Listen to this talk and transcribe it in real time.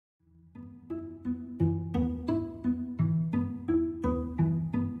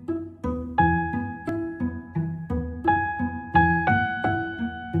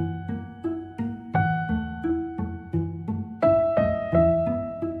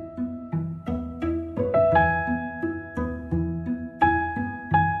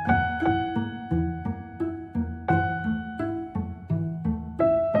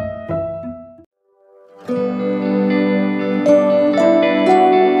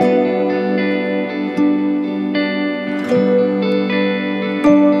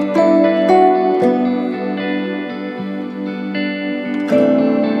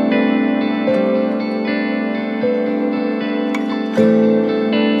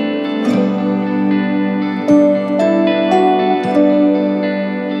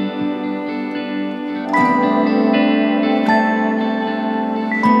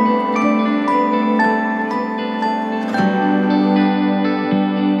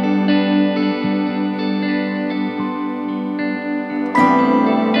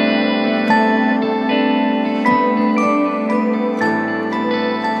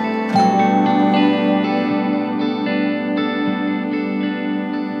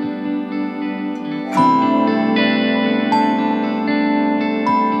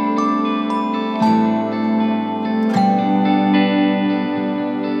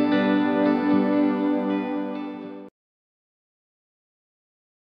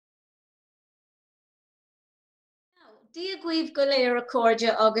Díagweave Golera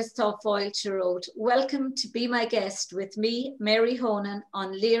Cordia August Foil Chirot. Welcome to be my guest with me, Mary Honan,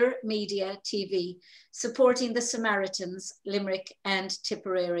 on Lear Media TV, supporting the Samaritans, Limerick and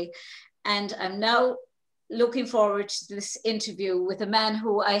Tipperary. And I'm now looking forward to this interview with a man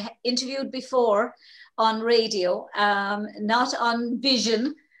who I interviewed before on radio, not on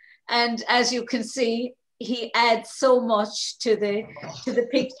Vision. And as you can see, he adds so much to the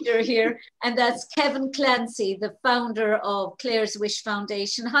picture here, and that's Kevin Clancy, the founder of Clare's Wish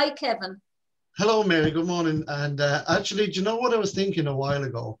Foundation. Hi, Kevin. Hello, Mary. Good morning. And actually, do you know what I was thinking a while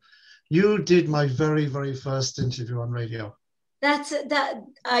ago? You did my very, very first interview on radio. That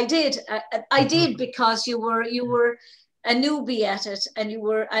I did. I did because you were a newbie at it, and you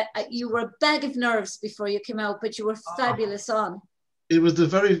were a bag of nerves before you came out, but you were fabulous on. It was the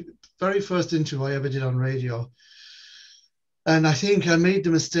very, very first interview I ever did on radio. And I think I made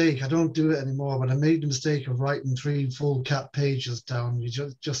the mistake, I don't do it anymore, but I made the mistake of writing 3 full cap pages down. You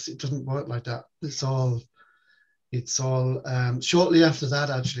just it doesn't work like that. It's all, shortly after that,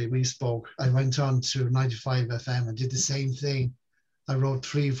 actually, we spoke. I went on to 95 FM and did the same thing. I wrote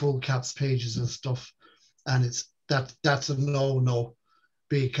 3 full caps pages and stuff. And that's a no.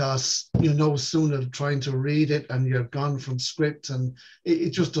 Because you know sooner trying to read it and you're gone from script and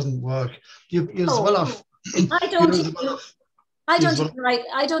it just doesn't work. You're well off. I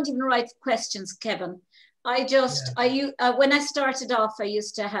don't even write questions, Kevin. When I started off, I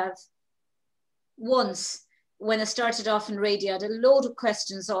used to have when I started off in radio, I had a load of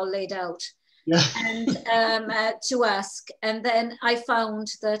questions all laid out and to ask. And then I found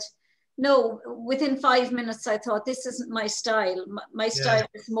that no, within 5 minutes, I thought, this isn't my style. My style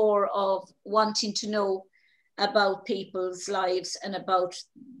is more of wanting to know about people's lives and about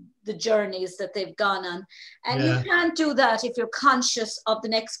the journeys that they've gone on. And you can't do that if you're conscious of the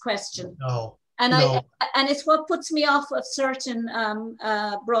next question. No. And it's what puts me off of certain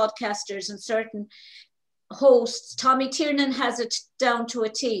broadcasters and certain hosts. Tommy Tiernan has it down to a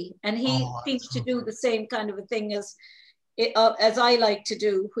T, and he seems to do the same kind of a thing as I like to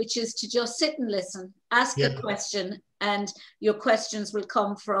do, which is to just sit and listen, ask a question, and your questions will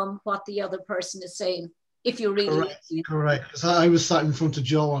come from what the other person is saying, if you really listen. Correct. Because I was sat in front of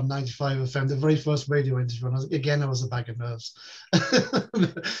Joe on 95 FM, the very first radio interview, and I was a bag of nerves.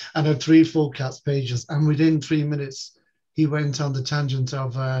 And I had 3 full cats pages, and within 3 minutes, he went on the tangent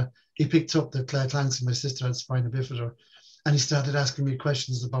of, he picked up that Clare Clancy, my sister, had spina bifida. And he started asking me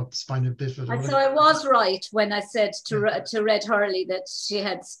questions about the spina bifida. And so I was right when I said to Red Hurley that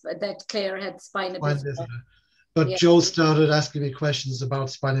Clare had spina bifida. But Joe started asking me questions about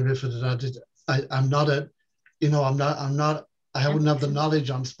spina bifida. I wouldn't have the knowledge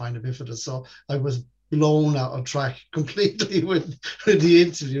on spina bifida, so I was blown out of track completely with the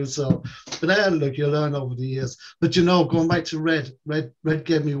interview. So, but look, you learn over the years. But going back to Red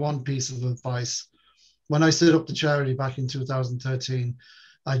gave me one piece of advice. When I set up the charity back in 2013,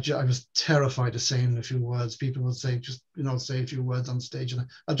 I was terrified of saying a few words. People would say, say a few words on stage, and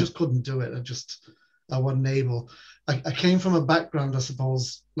I just couldn't do it. I wasn't able. I came from a background, I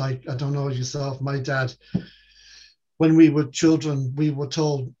suppose, like, I don't know yourself, my dad, when we were children, we were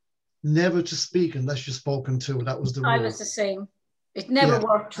told never to speak unless you're spoken to. That was the rule. I was the same. It never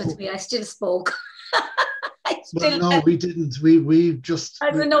worked with me. I still spoke. Well, no, we didn't. We just...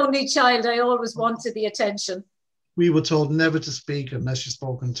 As an only child, I always wanted the attention. We were told never to speak unless you're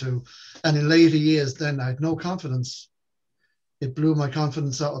spoken to. And in later years, then I had no confidence. It blew my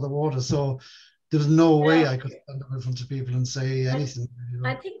confidence out of the water. So there was no way I could stand up in front of people and say anything.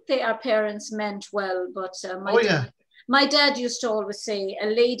 I think our parents meant well, but my dad used to always say, a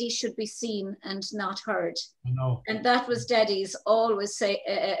lady should be seen and not heard. I know. And that was Daddy's always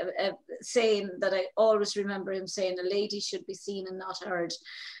saying that I always remember him saying, a lady should be seen and not heard.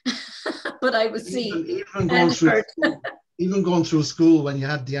 But I was seen and heard. Even going through school, when you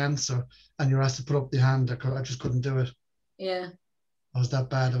had the answer and you were asked to put up the hand, I just couldn't do it. Yeah. I was that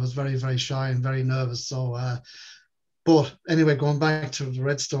bad. I was very, very shy and very nervous. So, but anyway, going back to the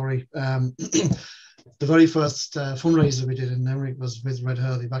Red story, the very first fundraiser we did in Limerick was with Red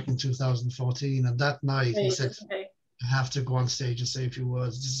Hurley back in 2014. And that night he said, I have to go on stage and say a few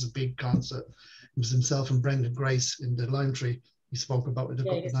words. This is a big concert. It was himself and Brendan Grace in the Lime Tree. He spoke about it a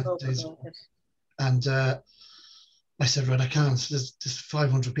couple of days ago. And I said, Red, I can't. There's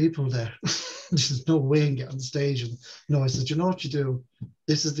 500 people there. There's no way I can get on stage. And no, I said, you know what you do?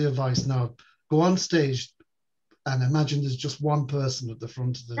 This is the advice now. Go on stage and imagine there's just one person at the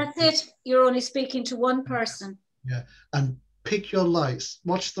front of the... That's it. You're only speaking to one person. Yeah. And pick your lights.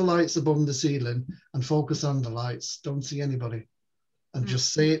 Watch the lights above the ceiling and focus on the lights. Don't see anybody. And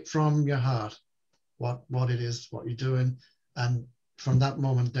just say it from your heart. what it is, what you're doing. And from that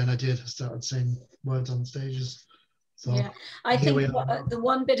moment, then I started saying words on stages. So yeah, I here think we are. the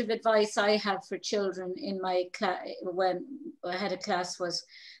one bit of advice I have for children in my class when I had a class was,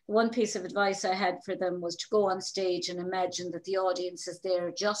 one piece of advice I had for them was to go on stage and imagine that the audience is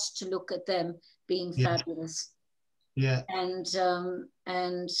there just to look at them being Yeah. fabulous. Yeah. And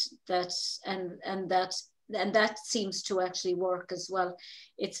that seems to actually work as well.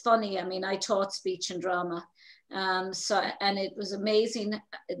 It's funny. I mean, I taught speech and drama, and it was amazing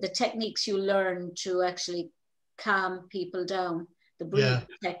the techniques you learn to actually calm people down, the breathing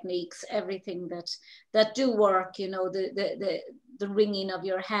techniques, everything that do work. You know, the wringing of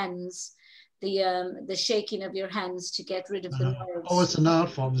your hands, the shaking of your hands to get rid of the nerves. Oh, it's an art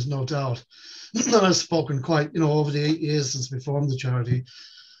form, there's no doubt. And I've spoken quite, over the 8 years since we formed the charity,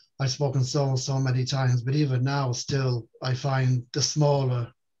 I've spoken so many times, but even now still, I find the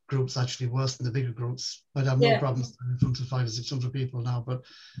smaller groups actually worse than the bigger groups. I'd have no problem standing in front of 500 or 600 people now, but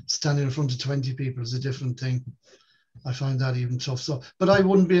standing in front of 20 people is a different thing. I find that even tough. So, but I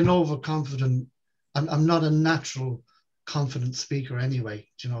wouldn't be an overconfident, I'm not a natural confident speaker anyway.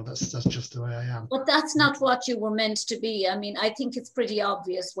 That's just the way I am. But that's not what you were meant to be. I mean, I think it's pretty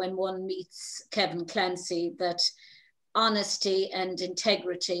obvious when one meets Kevin Clancy that honesty and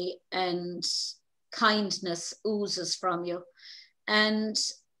integrity and kindness oozes from you. And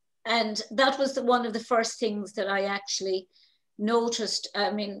that was one of the first things that I actually noticed.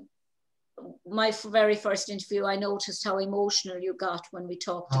 I mean, my very first interview, I noticed how emotional you got when we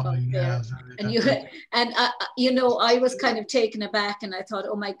talked about Clare. And I was kind of taken aback, and I thought,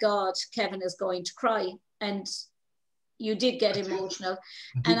 oh my God, Kevin is going to cry. And you did get emotional.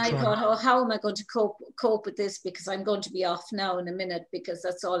 And I thought, oh, how am I going to cope with this? Because I'm going to be off now in a minute, because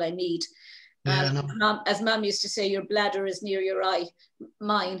that's all I need. As Mum used to say, your bladder is near your eye,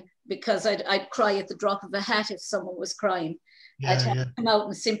 mine, because I'd cry at the drop of a hat if someone was crying. I'd have to come out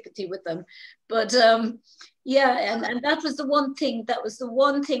in sympathy with them. But and that was the one thing. That was the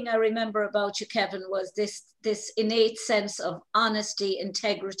one thing I remember about you, Kevin, was this innate sense of honesty,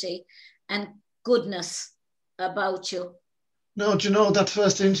 integrity, and goodness about you. No, do you know that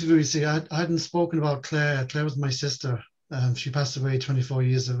first interview? You see, I hadn't spoken about Clare. Clare was my sister. She passed away 24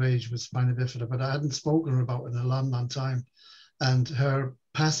 years of age with spina bifida, but I hadn't spoken about it in a long, long time. And her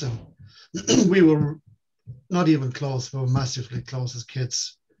passing, we were not even close, we were massively close as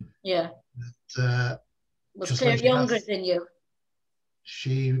kids. Yeah. And, was Clare younger than you?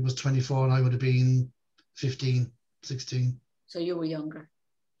 She was 24 and I would have been 15, 16. So you were younger.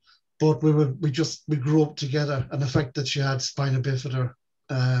 But we grew up together, and the fact that she had spina bifida,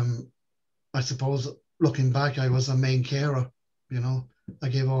 I suppose looking back, I was a main carer. I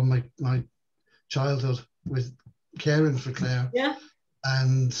gave all my childhood with caring for Clare. Yeah.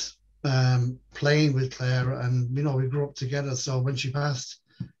 And playing with Clare, and we grew up together. So when she passed,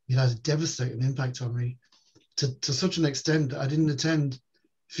 it had a devastating impact on me to such an extent I didn't attend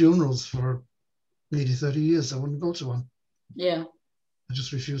funerals for nearly 30 years. I wouldn't go to one. Yeah. I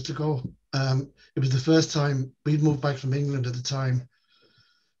just refused to go. It was the first time we'd moved back from England at the time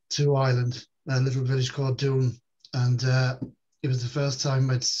to Ireland, a little village called Doon, and it was the first time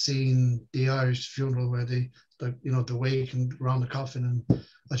I'd seen the Irish funeral where the wake and around the coffin, and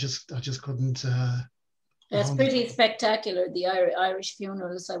I just couldn't. It's pretty spectacular, the Irish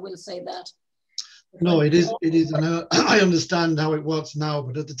funerals. I will say that. No, it is, and I understand how it works now,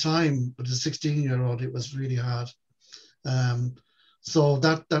 but at the time, with a 16-year-old, it was really hard. So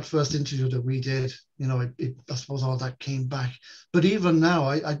that first interview that we did, I suppose all that came back. But even now,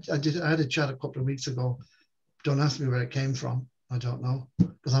 I had a chat a couple of weeks ago. Don't ask me where it came from. I don't know,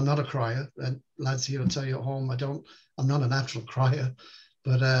 because I'm not a crier. And lads here will tell you at home, I'm not a natural crier.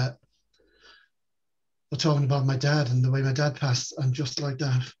 But we're talking about my dad and the way my dad passed, and just like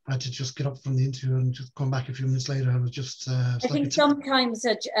that, I had to just get up from the interview and just come back a few minutes later. I was just. I think sometimes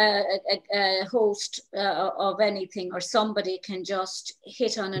a host of anything or somebody can just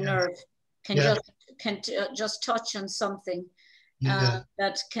hit on a nerve, can just touch on something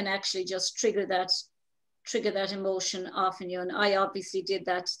that can actually just trigger that emotion off in you. And I obviously did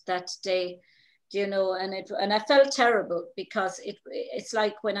that day. And I felt terrible, because it's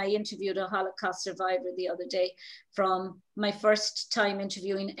like when I interviewed a Holocaust survivor the other day, from my first time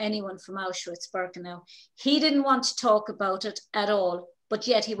interviewing anyone from Auschwitz-Birkenau. He didn't want to talk about it at all, but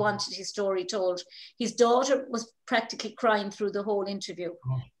yet he wanted his story told. His daughter was practically crying through the whole interview.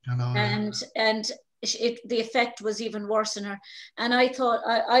 And the effect was even worse in her. And I thought,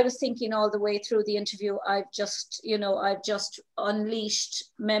 I was thinking all the way through the interview, I've just unleashed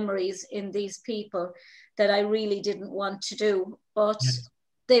memories in these people that I really didn't want to do, but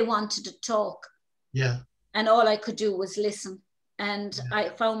they wanted to talk. Yeah. And all I could do was listen. And Yeah. I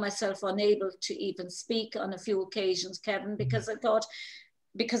found myself unable to even speak on a few occasions, Kevin, because I thought,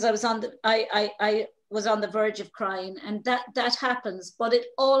 because I was on the, I was on the verge of crying, and that happens. But it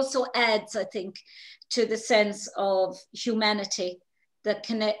also adds, I think, to the sense of humanity that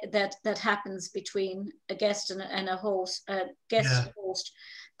that happens between a guest and a host, a guest Yeah. and host,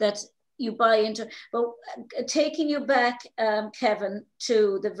 that you buy into. But taking you back, Kevin,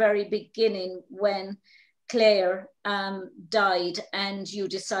 to the very beginning when Clare died and you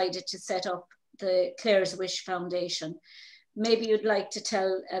decided to set up the Clare's Wish Foundation. Maybe you'd like to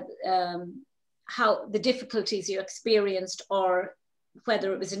tell how the difficulties you experienced, or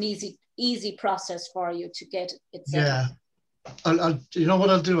whether it was an easy process for you to get it set up. I'll, you know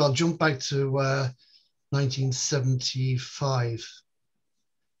what I'll do? I'll jump back to 1975.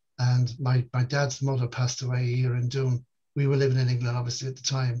 And my dad's mother passed away here in Doon. We were living in England, obviously, at the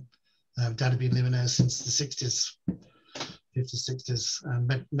time. Dad had been living there since the 60s, 50s, 60s, and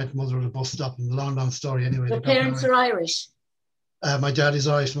met mother at a bus stop. And long story anyway. Your parents are Irish? My dad is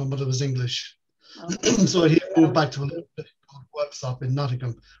Irish, my mother was English. Okay. So he moved back to a little workshop in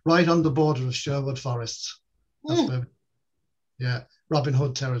Nottingham, right on the border of Sherwood Forest. That's where, yeah, Robin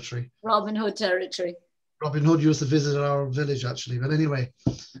Hood territory. Robin Hood territory. Robin Hood used to visit our village, actually. But anyway,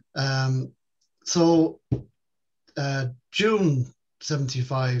 so June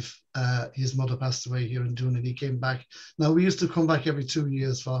 75, his mother passed away here in Doon, and he came back. Now, we used to come back every 2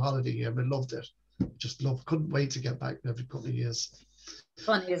 years for a holiday here. We loved it. Just loved, couldn't wait to get back every couple of years.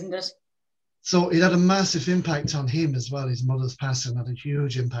 Funny, isn't it? So it had a massive impact on him as well. His mother's passing had a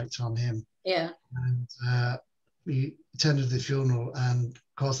huge impact on him. Yeah. And we attended the funeral, and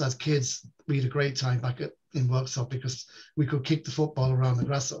of course, as kids, we had a great time back in Worksop because we could kick the football around the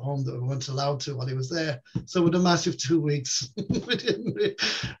grass at home that we weren't allowed to while he was there. So with a massive 2 weeks, we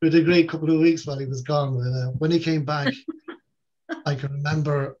had a great couple of weeks while he was gone. When he came back, I can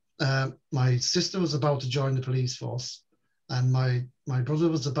remember my sister was about to join the police force, and my brother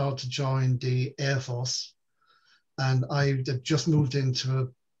was about to join the Air Force, and I had just moved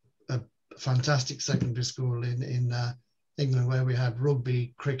into a fantastic secondary school in England, where we had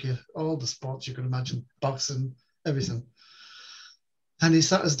rugby, cricket, all the sports you could imagine, boxing, everything. And he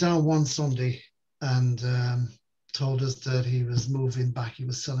sat us down one Sunday and told us that he was moving back. He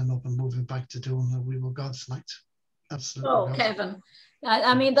was selling up and moving back to Doon, and we were gobsmacked. Absolutely. Oh, Kevin.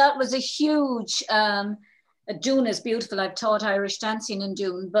 I mean, that was a huge, Doon is beautiful. I've taught Irish dancing in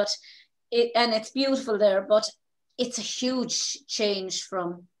Doon, but it's beautiful there, but it's a huge change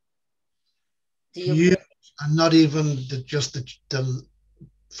from the UK. Yeah, and not even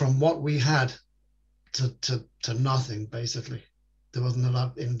from what we had to nothing, basically. There wasn't a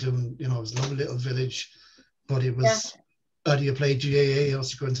lot in Doon, you know, it was a lovely little village, but it was, how do you play GAA? I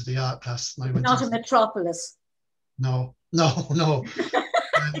was going to the art class. And I went not a metropolis. No. And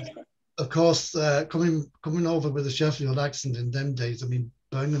of course, coming over with a Sheffield accent in them days, I mean,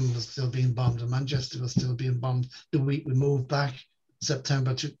 Birmingham was still being bombed and Manchester was still being bombed. The week we moved back,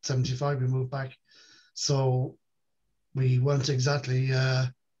 September 75, we moved back. So we weren't exactly,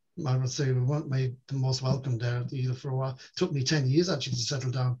 I would say, we weren't made the most welcome there either for a while. It took me 10 years actually to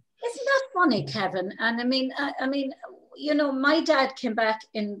settle down. Isn't that funny, Kevin? And I mean, you know, my dad came back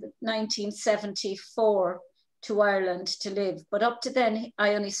in 1974 to Ireland to live, but up to then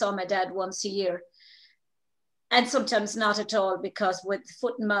I only saw my dad once a year, and sometimes not at all, because with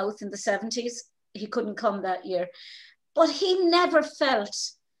foot and mouth in the 70s he couldn't come that year. But he never felt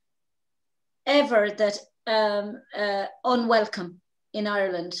ever that unwelcome in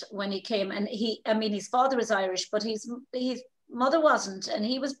Ireland when he came. And his father is Irish, but his mother wasn't, and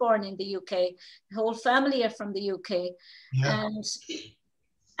he was born in the UK. The whole family are from the UK. Yeah.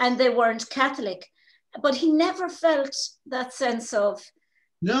 And they weren't Catholic. But he never felt that sense of.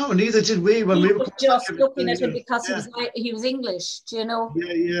 No, neither did we when we were just looking at him because he was English. Do you know?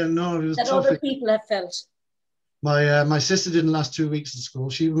 Yeah. No, it was that tough. Other people have felt. My sister didn't last 2 weeks in school.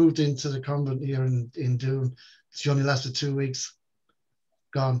 She moved into the convent here in Doon. She only lasted 2 weeks.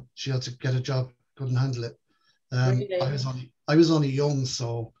 Gone. She had to get a job. Couldn't handle it. Really? I was only young,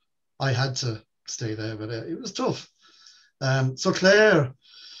 so I had to stay there. But it was tough. So Clare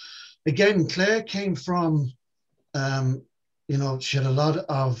came from, you know, she had a lot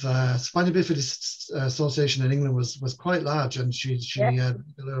of, Spina Bifida Association in England was quite large, and she had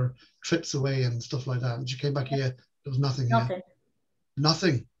regular trips away and stuff like that. And she came back here, there was nothing here.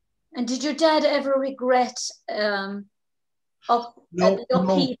 Nothing. And did your dad ever regret the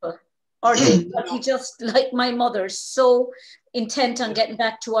upheaval? Or did he just, like my mother, so intent on getting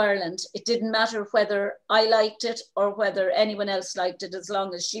back to Ireland, it didn't matter whether I liked it or whether anyone else liked it, as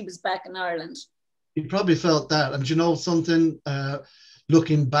long as she was back in Ireland? he probably felt that. And you know something,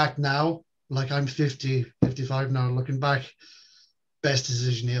 looking back now, like I'm 50, 55 now, looking back, best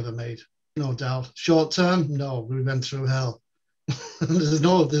decision he ever made, no doubt. Short term, no, we went through hell. there's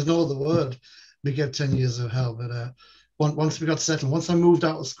no other word. We get 10 years of hell, but once we got settled, once I moved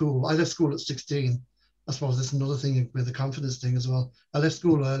out of school, I left school at 16. I suppose that's another thing with the confidence thing as well. I left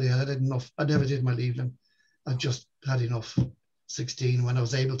school early. I had enough. I never did my leaving. I just had enough. 16 when I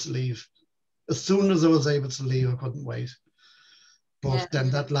was able to leave. As soon as I was able to leave, I couldn't wait. But then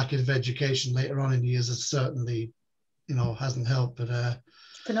that lack of education later on in the years has certainly, hasn't helped. But you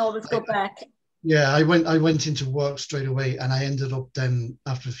can always go back. Yeah, I went into work straight away, and I ended up then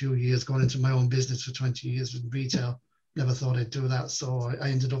after a few years going into my own business for 20 years with retail. Never thought I'd do that, so I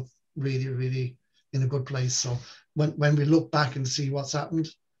ended up really, really in a good place. So when we look back and see what's happened.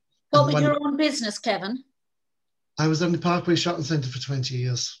 What was your own business, Kevin? I was on the Parkway Shopping Centre for 20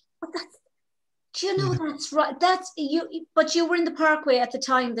 years. Do you know that's right? That's you. But you were in the Parkway at the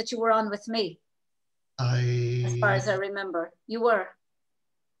time that you were on with me. As far as I remember, you were.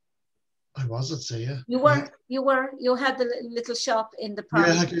 I was, I'd say, yeah. You were. You had the little shop in the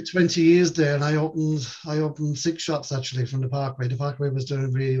Parkway. Yeah, I did 20 years there, and I opened 6 shops actually from the Parkway. The Parkway was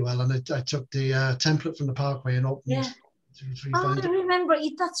doing really well, and I took the template from the Parkway and opened. Yeah. I remember.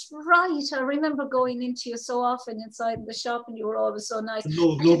 That's right. I remember going into you so often inside the shop, and you were always so nice.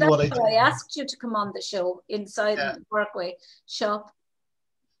 I asked you to come on the show inside the Parkway shop.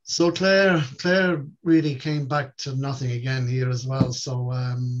 So Clare really came back to nothing again here as well. So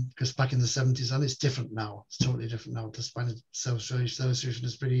because back in the 70s, and it's different now. It's totally different now. The Spanish Association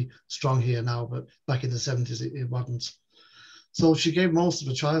is pretty strong here now, but back in the 70s, it wasn't. So she gave most of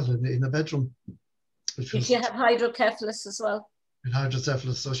her childhood in the bedroom. Did she have hydrocephalus as well?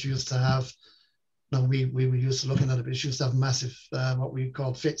 Hydrocephalus. So she used to have. No, we were used to looking at it, but she used to have massive what we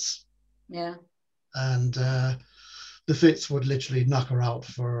called fits. Yeah. And the fits would literally knock her out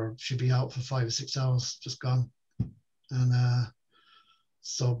she'd be out for 5 or 6 hours, just gone. And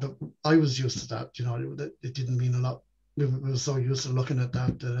but I was used to that, it didn't mean a lot. We were so used to looking at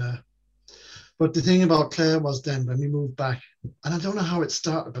that. But the thing about Clare was then when we moved back, and I don't know how it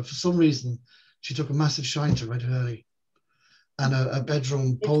started, but for some reason, she took a massive shine to Red Hurley. And a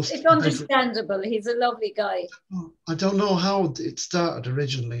bedroom post. It's understandable. He's a lovely guy. I don't know how it started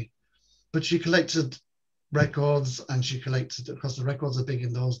originally, but she collected records, and she collected, because the records are big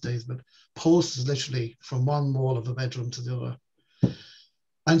in those days, but posters literally from one wall of a bedroom to the other.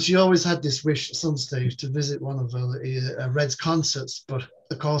 And she always had this wish at some stage to visit one of Red's concerts. But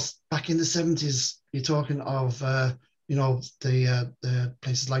of course, back in the 70s, you're talking of, the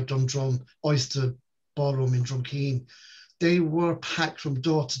places like Dundrum, Oyster Ballroom in Drumkeen. They were packed from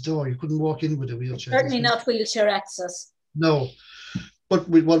door to door. You couldn't walk in with a wheelchair. Certainly not wheelchair access. No. But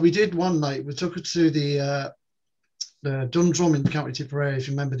what we did one night, we took her to the Dundrum in County Tipperary. If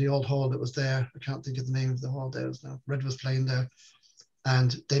you remember the old hall that was there, I can't think of the name of the hall there now. Red was playing there,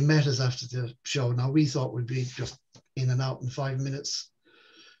 and they met us after the show. Now we thought we'd be just in and out in 5 minutes,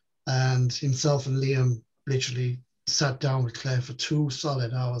 and himself and Liam literally sat down with Clare for 2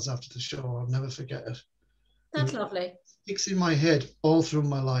 solid hours after the show. I'll never forget it. That's lovely. It sticks in my head all through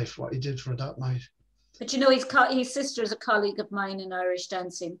my life what he did for that night. But his sister is a colleague of mine in Irish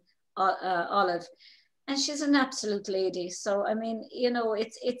dancing, Olive, and she's an absolute lady. So I mean,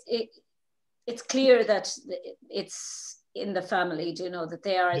 it's clear that it's in the family, that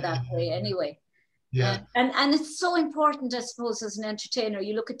they are that way anyway. Yeah. And it's so important, I suppose, as an entertainer.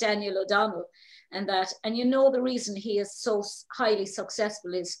 You look at Daniel O'Donnell and the reason he is so highly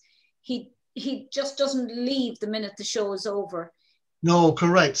successful is he just doesn't leave the minute the show is over. No,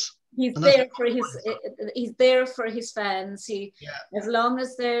 correct. He's there for his fans. As long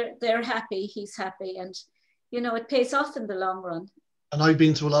as they're happy, he's happy, and it pays off in the long run. And I've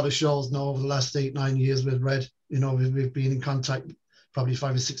been to a lot of shows now over the last 8-9 years with Red. We've been in contact probably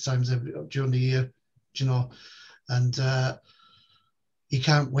 5 or 6 times during the year. And he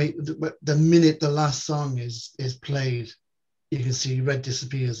can't wait. The minute the last song is played, you can see Red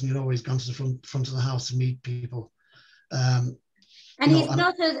disappears, and he's gone to the front of the house to meet people. And he's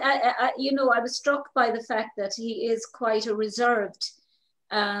not I was struck by the fact that he is quite a reserved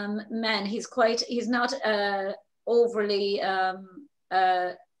man. He's not overly,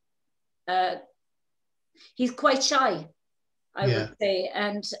 he's quite shy, I would say,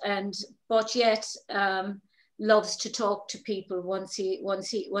 but yet loves to talk to people once he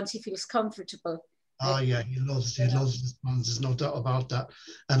feels comfortable. Oh yeah, he loves his fans. There's no doubt about that.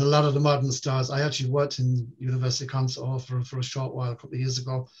 And a lot of the modern stars. I actually worked in University Concert Hall for a short while a couple of years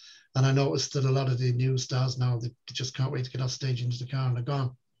ago, and I noticed that a lot of the new stars now, they just can't wait to get off stage into the car and they're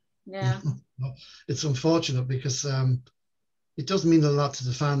gone. Yeah. It's unfortunate because it does mean a lot to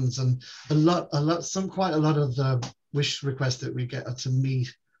the fans, and quite a lot of the wish requests that we get are to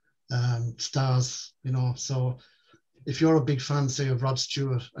meet stars, you know. So if you're a big fan, say, of Rod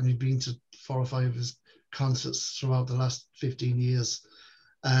Stewart, and you've been to 4 or 5 of his concerts throughout the last 15 years,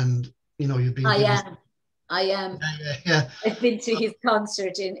 and you know you've been given. I am. Yeah. I've been to his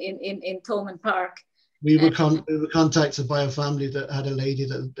concert in Thomond Park. We were contacted by a family that had a lady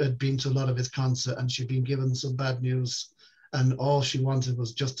that had been to a lot of his concert, and she'd been given some bad news, and all she wanted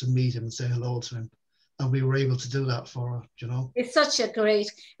was just to meet him and say hello to him. And we were able to do that for her, you know. It's such a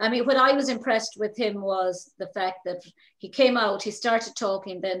great, I mean, what I was impressed with him was the fact that he came out, he started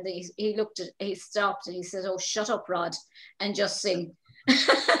talking, then he stopped and he said, "Oh, shut up, Rod, and just sing."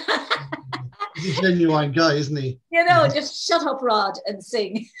 He's a genuine guy, isn't he? You know, just shut up, Rod, and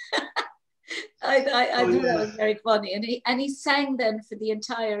sing. I thought that was very funny. And he sang then for the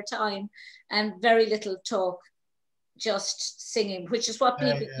entire time, and very little talk, just singing, which is what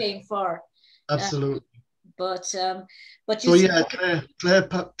people came for. Absolutely. But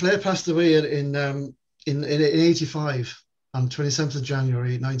Clare passed away in 85. On 27th of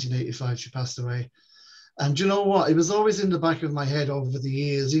January 1985, she passed away. And you know what? It was always in the back of my head over the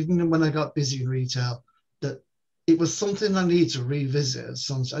years, even when I got busy in retail, that it was something I need to revisit at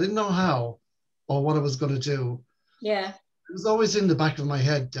some stage. I didn't know how or what I was going to do. Yeah. It was always in the back of my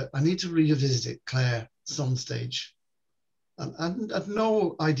head that I need to revisit Clare some stage. And I had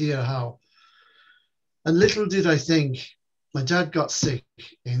no idea how. And little did I think, my dad got sick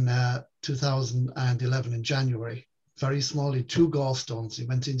in 2011 in January. Very small, he had 2 gallstones. He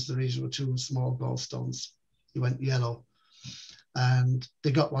went into the region with 2 small gallstones. He went yellow. And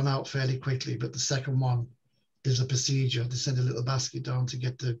they got one out fairly quickly, but the second one, there's a procedure. They send a little basket down to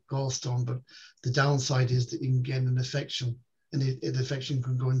get the gallstone, but the downside is that you can get an infection, and the infection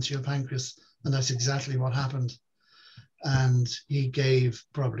can go into your pancreas. And that's exactly what happened. And he gave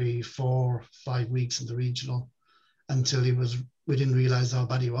probably 4 or 5 weeks in the regional until we didn't realize how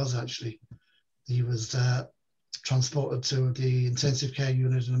bad he was actually. He was transported to the intensive care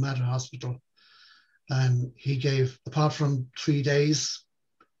unit in the Mater Hospital. And he gave, apart from 3 days,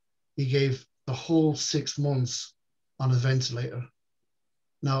 he gave the whole 6 months on a ventilator.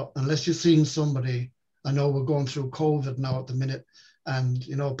 Now, unless you've seen somebody, I know we're going through COVID now at the minute, and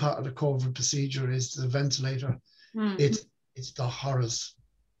you know, part of the COVID procedure is the ventilator. It's the horrors.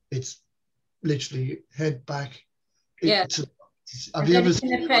 It's literally head back. Have you ever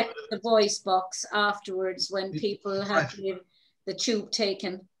seen affect the voice box afterwards when people have the tube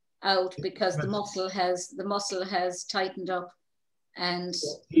taken out because the muscle has tightened up? And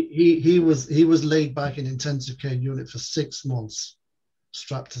he was laid back in intensive care unit for 6 months,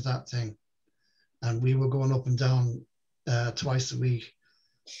 strapped to that thing, and we were going up and down twice a week.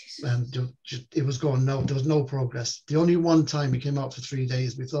 And it was going no, there was no progress. The only one time he came out for 3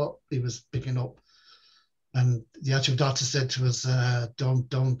 days, we thought he was picking up, and the actual doctor said to us,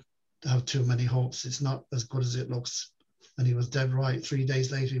 don't have too many hopes, it's not as good as it looks. And he was dead right. 3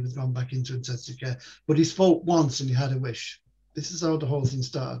 days later he was gone back into intensive care, but he spoke once and he had a wish. This is how the whole thing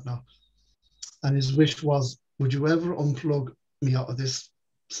started now, and his wish was, would you ever unplug me out of this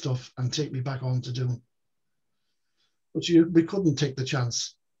stuff and take me back home to Doon? But we couldn't take the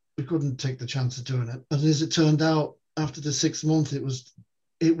chance. We couldn't take the chance of doing it. And as it turned out, after the 6 months, it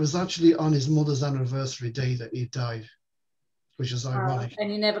was actually on his mother's anniversary day that he died, which is ironic.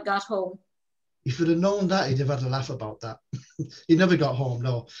 And he never got home. If he'd have known that, he'd have had a laugh about that. He never got home,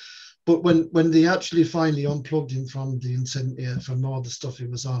 no. But when they actually finally unplugged him from from all the stuff he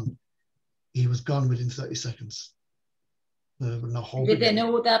was on, he was gone within 30 seconds. Did they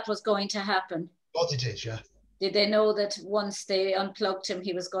know that was going to happen? Oh, they did, yeah. Did they know that once they unplugged him,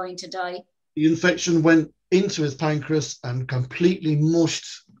 he was going to die? The infection went into his pancreas and completely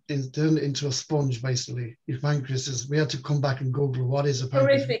mushed, turned it into a sponge, basically. His pancreas we had to come back and Google what is a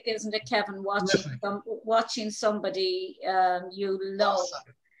pancreas. Horrific, isn't it, Kevin? Watching somebody you love,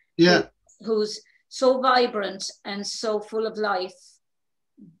 who's so vibrant and so full of life,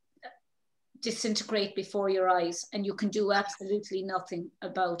 disintegrate before your eyes, and you can do absolutely nothing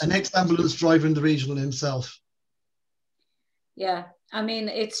about it. An ex-ambulance driver in the regional himself. Yeah, I mean,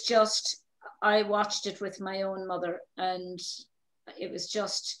 it's just, I watched it with my own mother, and it was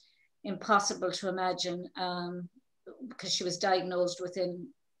just impossible to imagine, because she was diagnosed within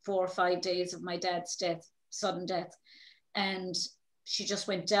 4 or 5 days of my dad's death, sudden death, and she just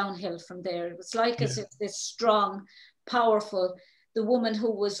went downhill from there. It was like as if this strong, powerful, the woman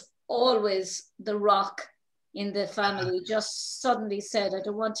who was always the rock in the family just suddenly said, I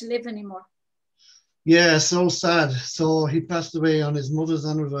don't want to live anymore. Yeah, so sad. So he passed away on his mother's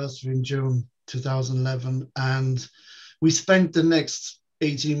anniversary in June 2011, and we spent the next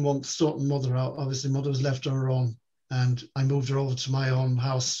 18 months sorting mother out. Obviously, mother was left on her own, and I moved her over to my own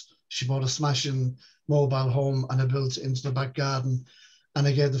house. She bought a smashing mobile home, and I built it into the back garden. And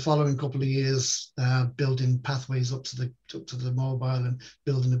I gave the following couple of years building pathways up to the mobile and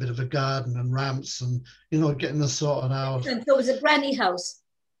building a bit of a garden and ramps and getting us sorted out. And so it was a granny house.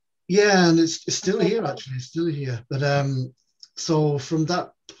 Yeah, and it's still here actually, it's still here. But so from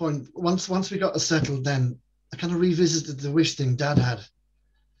that point, once we got us settled, then I kind of revisited the wish thing Dad had,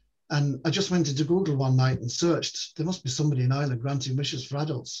 and I just went into Google one night and searched. There must be somebody in Ireland granting wishes for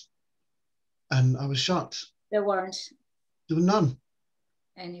adults, and I was shocked. There weren't There were none.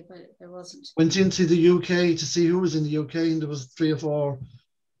 anybody. There wasn't. Went into the UK to see who was in the UK, and there was 3 or 4.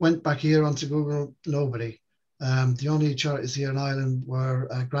 Went back here onto Google, nobody. The only charities here in Ireland were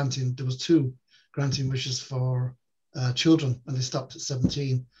granting. There was 2 granting wishes for children, and they stopped at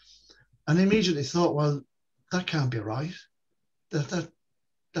 17. And I immediately thought, well, that can't be right. That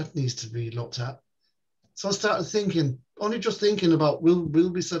needs to be looked at. So I started thinking, only just thinking about will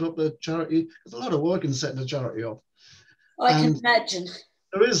we set up a charity? There's a lot of work in setting a charity up. I can imagine.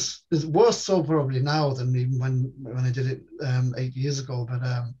 It's worse so probably now than even when I did it 8 years ago. But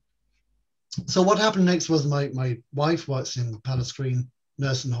so what happened next was my wife works in Palace Green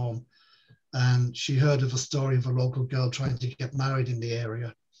nursing home, and she heard of a story of a local girl trying to get married in the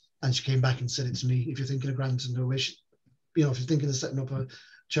area, and she came back and said it to me. If you're thinking of granting a wish, if you're thinking of setting up a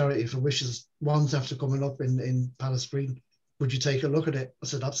charity for wishes, one's after coming up in Palace Green, would you take a look at it? I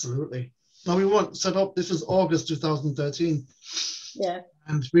said absolutely. Now we want set up. This was August 2013. Yeah.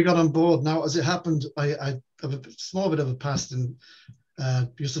 And we got on board. Now, as it happened, I have a small bit of a past and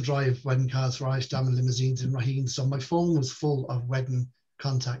used to drive wedding cars for Irish Diamond limousines in Raheen. So my phone was full of wedding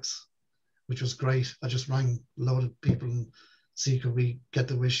contacts, which was great. I just rang a load of people and see could we get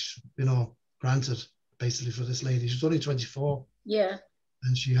the wish, granted, basically for this lady. She was only 24. Yeah.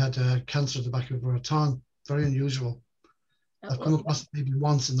 And she had cancer at the back of her tongue. Very unusual. I've come across it maybe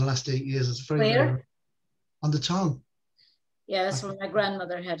once in the last 8 years. It's very rare. On the tongue. Yeah, that's where my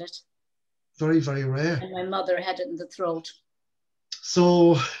grandmother had it. Very, very rare. And my mother had it in the throat.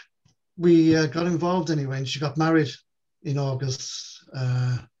 So we got involved anyway, and she got married in August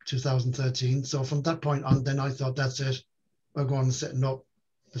 2013. So from that point on, then I thought, that's it. We're going to setting up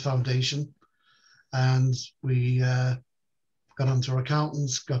the foundation. And we got onto our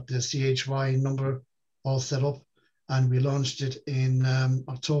accountants, got the CHY number all set up, and we launched it in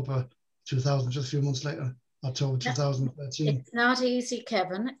October 2000, just a few months later. October 2013. It's not easy,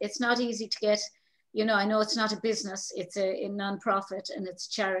 Kevin. It's not easy to get, I know it's not a business, it's a non-profit and it's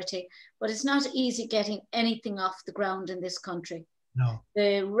charity, but it's not easy getting anything off the ground in this country. No.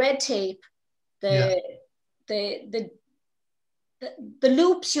 The red tape, the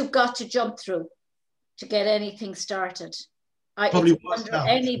loops you've got to jump through to get anything started. I wonder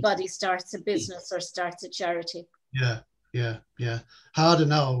anybody starts a business or starts a charity. Yeah. Harder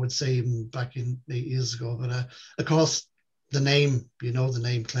now, I would say, even back in 8 years ago. But of course, the name, the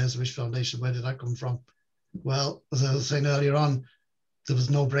name Clare's Wish Foundation, where did that come from? Well, as I was saying earlier on, there was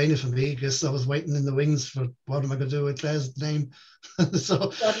no brainer for me because I was waiting in the wings for what am I going to do with Clare's name. So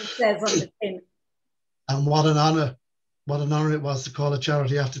what it says on the tin. And what an honor it was to call a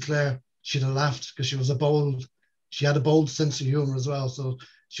charity after Clare. She'd have laughed because she had a bold sense of humor as well. So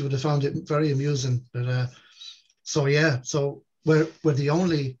she would have found it very amusing. But so we're the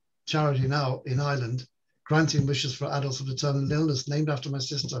only charity now in Ireland granting wishes for adults with a terminal illness, named after my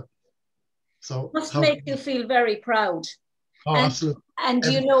sister. So must make you feel very proud. Oh, absolutely. And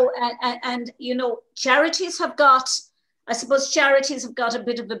charities have got, I suppose charities have got a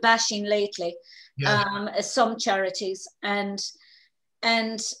bit of a bashing lately. Yeah. Some charities, and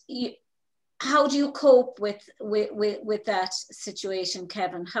how do you cope with that situation,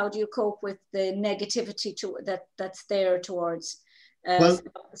 Kevin? How do you cope with the negativity that's there towards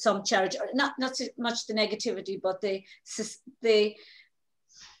some charity? Not so much the negativity, but the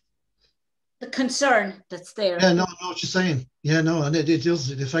concern that's there. Yeah, no, I know what you're saying. Yeah, no, and it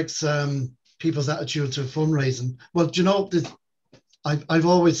does. It affects people's attitude to fundraising. Well, do you know, I've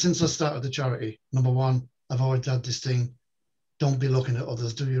always, since I started the charity, number one, I've always had this thing. Don't be looking at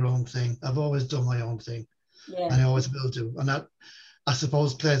others, do your own thing. I've always done my own thing. Yeah. And I always will do. And that, I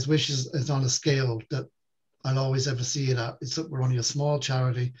suppose, Clare's Wish is on a scale that I'll always ever see it at. We're only a small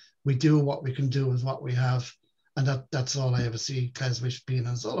charity. We do what we can do with what we have. And that's all I ever see Clare's Wish being. And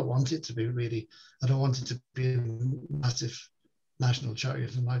that's all I want it to be, really. I don't want it to be a massive national charity or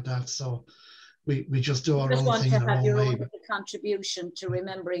something like that. So we just do our own thing. You just want to have your own contribution to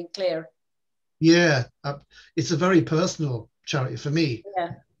remembering Clare. Yeah, it's a very personal charity for me.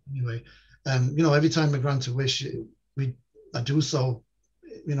 Yeah. Anyway, you know, every time I grant a wish, I do so,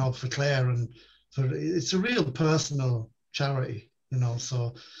 you know, for Clare, and it's a real personal charity, you know.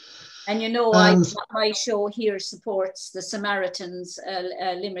 So, And you know, um, my show here supports the Samaritans,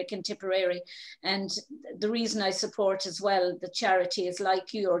 Limerick and Tipperary. And the reason I support as well the charity is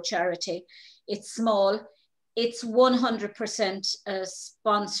like your charity. It's small. It's 100%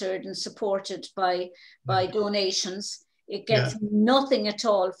 sponsored and supported by donations. It yeah, gets nothing at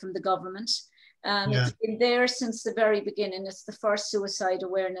all from the government. yeah, It's been there since the very beginning. It's the first suicide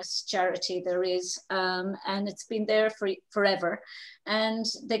awareness charity there is, and it's been there for forever. And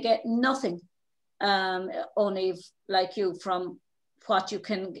they get nothing, only like you from what you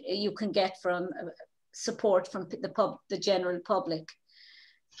can get from support from the general public.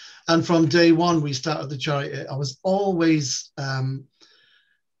 and from day one we started the charity. I was always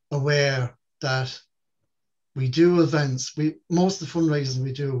aware that we do events. Most of the fundraising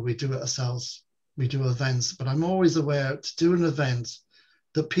we do it ourselves. We do events, but I'm always aware to do an event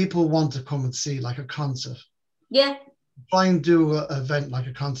that people want to come and see, like a concert. Yeah. Try and do an event like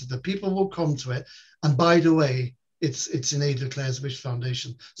a concert that people will come to it. And by the way, it's in aid of Clare's Wish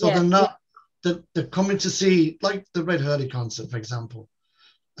Foundation. So Yeah. they're not they're coming to see, like the Red Hurley concert, for example.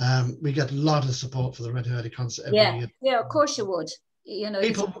 We get a lot of support for the Red Hurley concert every year. Yeah, of course you would. You know,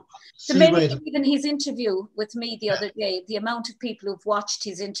 People so maybe even his interview with me the other day, the amount of people who've watched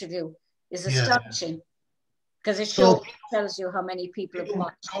his interview is astonishing, because it tells you how many people have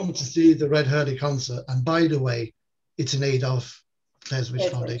watched. Come to see the Red Hurley concert, and by the way, it's in aid of Clare's Wish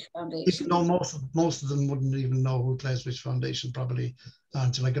Foundation. Even though most of them wouldn't even know who Clare's Wish Foundation probably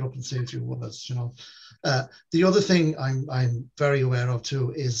until I get up and say a few words, you know. The other thing I'm very aware of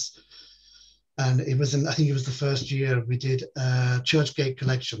too is, and it was I think it was the first year we did a church gate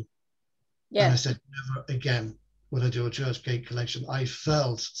collection. Yeah. And I said, never again will I do a church gate collection. I just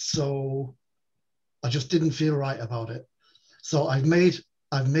didn't feel right about it. So I've made.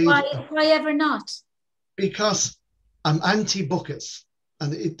 Why ever not? Because I'm anti-buckets,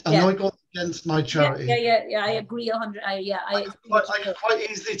 and I know it goes against my charity. Yeah. I agree 100. I can quite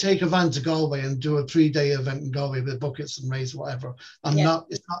easily take a van to Galway and do a 3-day event in Galway with buckets and raise whatever.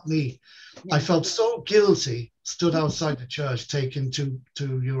 It's not me. Yeah. I felt so guilty, stood outside the church taking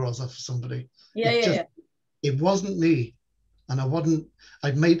 €2 off somebody. It wasn't me, and I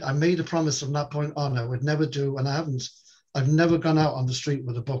made a promise from that point on I would never do, and I haven't. I've never gone out on the street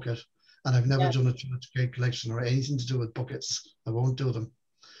with a bucket, and I've never done a church gate collection or anything to do with buckets. I won't do them.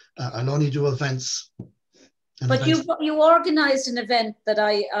 I'll only do events. But you organised an event that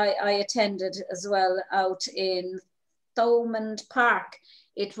I attended as well out in Thomond Park.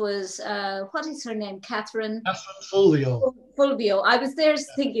 It was, what is her name? Catherine Fulvio. I was there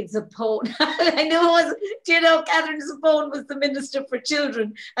thinking Zappone. I knew it was, Catherine Zappone was the Minister for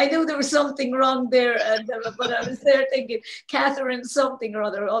Children. I knew there was something wrong there, but I was there thinking Catherine something or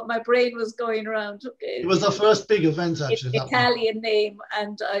other. My brain was going around. It was the first big event, actually. Italian name,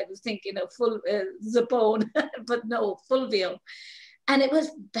 and I was thinking of Zappone, but no, Fulvio. And it was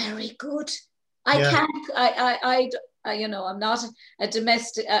very good. I'm not a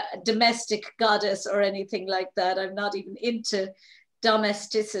domestic goddess or anything like that. I'm not even into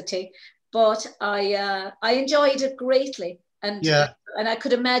domesticity, but I enjoyed it greatly. And I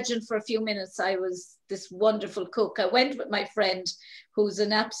could imagine for a few minutes I was this wonderful cook. I went with my friend who's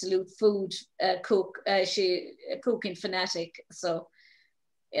an absolute food cook. She a cooking fanatic. So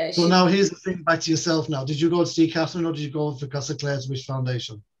now here's the thing, back to yourself now. Did you go to see Catherine, or did you go because of Clare's Wish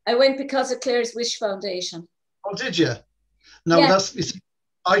Foundation? I went because of Clare's Wish Foundation. Oh, did you? No,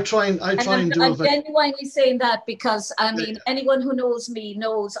 I try and do. I'm genuinely saying that because anyone who knows me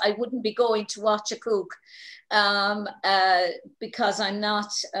knows I wouldn't be going to watch a cook, because I'm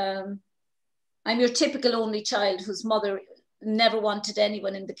not. I'm your typical only child whose mother never wanted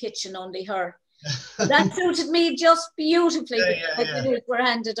anyone in the kitchen, only her. That suited me just beautifully. Dinners were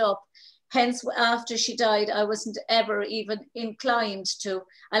handed up. Hence, after she died, I wasn't ever even inclined to.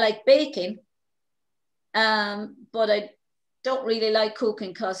 I like baking, but I don't really like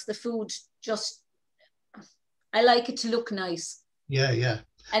cooking because the food I like it to look nice. Yeah.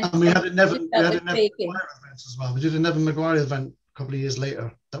 And we had a Nevin Maguire event as well. We did a Nevin Maguire event a couple of years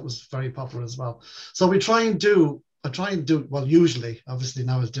later. That was very popular as well. So I try and do, well, usually, obviously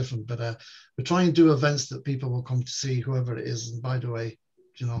now it's different, but we try and do events that people will come to see, whoever it is. And by the way,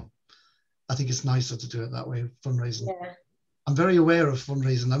 I think it's nicer to do it that way, fundraising. Yeah. I'm very aware of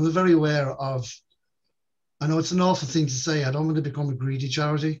fundraising. I'm very aware of, I know it's an awful thing to say, I don't want to become a greedy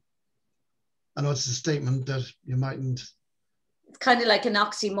charity. I know it's a statement that you mightn't kind of like an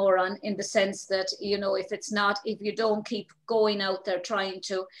oxymoron in the sense that, you know, if you don't keep going out there trying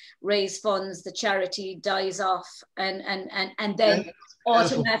to raise funds, the charity dies off, and then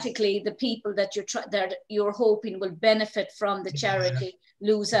automatically the people that you're hoping will benefit from the charity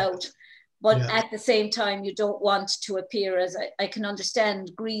lose out. But at the same time, you don't want to appear as, I can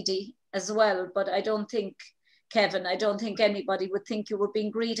understand, greedy as well, but I don't think, Kevin, I don't think anybody would think you were being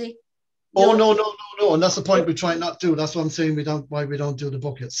greedy. Oh, no. And that's the point we try not to do. That's what I'm saying. Why we don't do the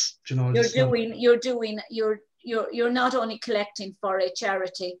buckets. You know, you're not only collecting for a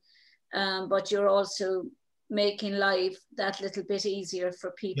charity, but you're also making life that little bit easier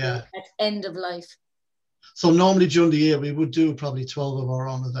for people at end of life. So normally during the year, we would do probably 12 of our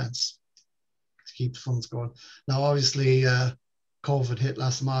own events to keep the funds going. Now, obviously, COVID hit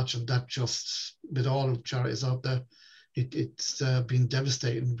last March, and that just, with all charities out there, it's been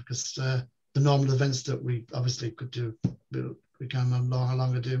devastating, because the normal events that we obviously could do, we can no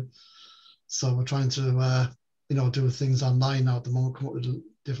longer do. So we're trying to, do things online now at the moment, come up with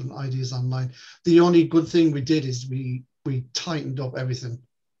different ideas online. The only good thing we did is we tightened up everything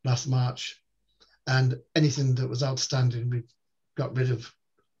last March, and anything that was outstanding, we got rid of.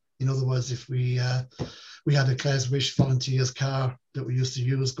 In other words, if we had a Clare's Wish volunteers car that we used to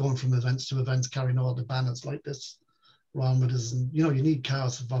use going from events to events, carrying all the banners like this around with us, and you need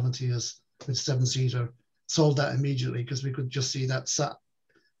cars for volunteers with 7-seater. Sold that immediately, because we could just see that sat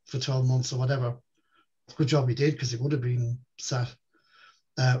for 12 months or whatever. Good job we did, because it would have been sat.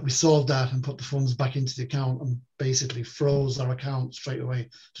 We sold that and put the funds back into the account, and basically froze our account straight away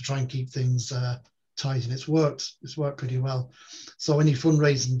to try and keep things tight, and it's worked pretty well. So any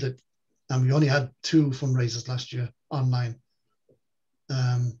fundraising and we only had 2 fundraisers last year online,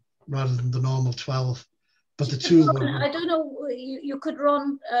 rather than the normal 12. But the 2 I don't know, you could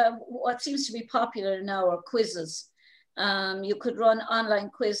run what seems to be popular now are quizzes. You could run online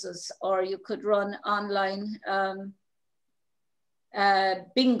quizzes, or you could run online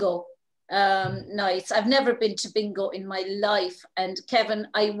bingo nights. I've never been to bingo in my life, and Kevin,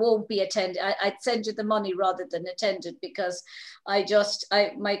 I won't be attending. I'd send you the money rather than attend it, because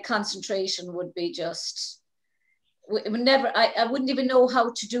my concentration would be just, I wouldn't even know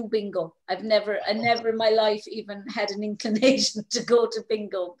how to do bingo. I never in my life even had an inclination to go to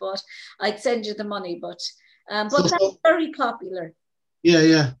bingo, but I'd send you the money. But that's very popular.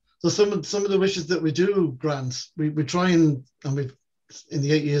 Yeah. So some of the wishes that we do grant, we try and we've, in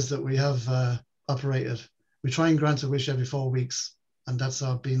the 8 years that we have operated, we try and grant a wish every 4 weeks, and that's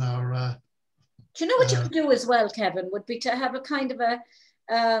been our. Do you know what you could do as well, Kevin? Would be to have a kind of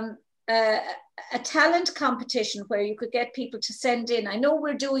a talent competition where you could get people to send in. I know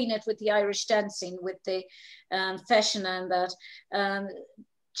we're doing it with the Irish dancing, with the fashion, and that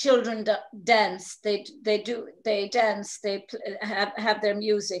children dance. They dance. They have their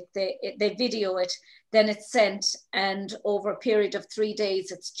music. They video it. Then it's sent, and over a period of 3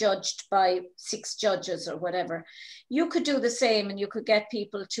 days, it's judged by 6 judges or whatever. You could do the same, and you could get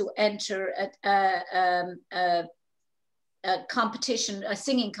people to enter a competition, a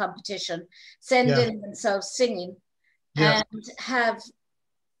singing competition, send in themselves singing, and have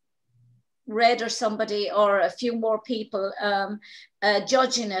Red or somebody or a few more people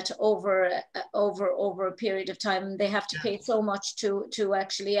judging it over a period of time. They have to pay so much to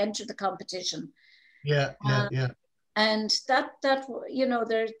actually enter the competition. Yeah. And that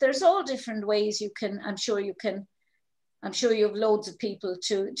there's all different ways you can. I'm sure you have loads of people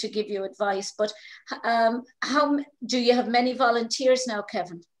to give you advice. But how do you have many volunteers now,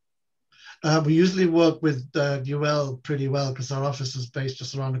 Kevin? We usually work with UL pretty well, because our office is based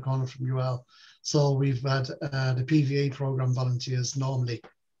just around the corner from UL. So we've had the PVA program volunteers normally,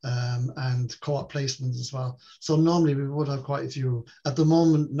 and co-op placements as well. So normally we would have quite a few. At the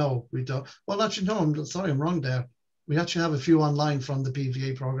moment, no, we don't. Well, actually, no, I'm wrong there. We actually have a few online from the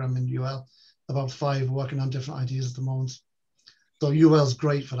PVA program in UL, about 5 working on different ideas at the moment. So UL's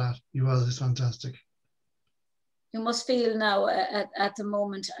great for that. UL is fantastic. You must feel now at the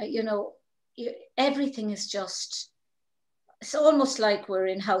moment, everything is just, it's almost like we're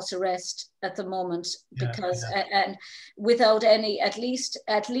in house arrest at the moment, because and without any, at least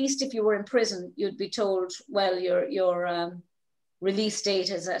if you were in prison, you'd be told, well, your release date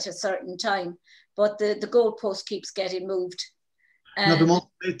is at a certain time, but the goalpost keeps getting moved. No,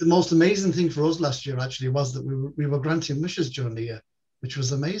 the most amazing thing for us last year actually was that we were granting wishes during the year, which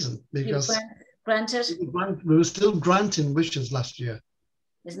was amazing, because we were still granting wishes last year.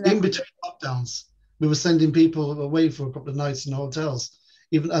 In between lockdowns, we were sending people away for a couple of nights in hotels,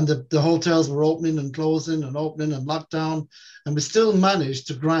 and the hotels were opening and closing and opening and lockdown, and we still managed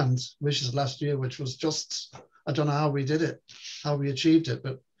to grant wishes last year, which was just I don't know how we did it, how we achieved it,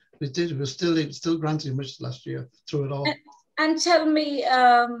 but we did. We were still granting wishes last year through it all. And tell me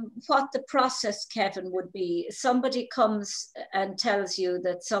what the process, Kevin, would be. Somebody comes and tells you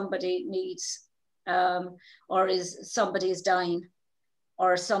that somebody needs, or somebody is dying,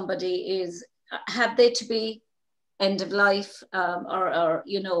 or somebody is, have they to be end of life, or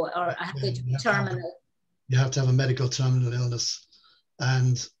you know, or have they to be terminal? You have to have a medical terminal illness,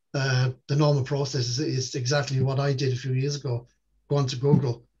 and the normal process is exactly what I did a few years ago. Go on to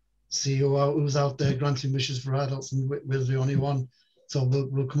Google, see who's out there granting wishes for adults, and we're the only one. So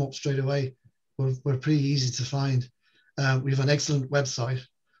we'll come up straight away. We're pretty easy to find. We have an excellent website,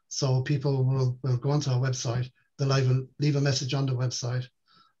 so people will go onto our website. They'll either leave a message on the website,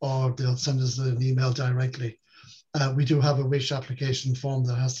 or they'll send us an email directly. We do have a wish application form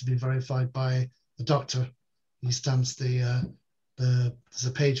that has to be verified by the doctor. He stamps there's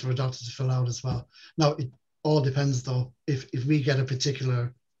a page for a doctor to fill out as well. Now, it all depends though. If we get a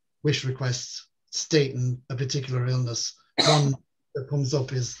particular wish request stating a particular illness, one that comes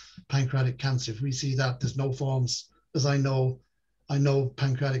up is pancreatic cancer. If we see that, there's no forms, because I know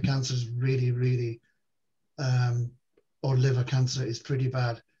pancreatic cancer is really, really, or liver cancer is pretty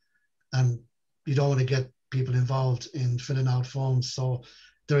bad. And you don't want to get people involved in filling out forms. So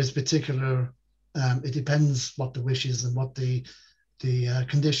there is particular, it depends what the wish is and what the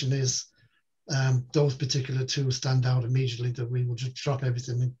condition is. Those particular two stand out immediately, that we will just drop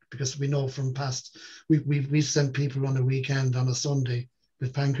everything, because we know from past, we've sent people on a weekend on a Sunday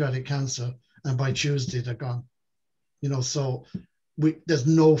with pancreatic cancer, and by Tuesday they're gone. You know, so there's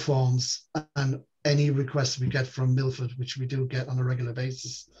no forms, and any requests we get from Milford, which we do get on a regular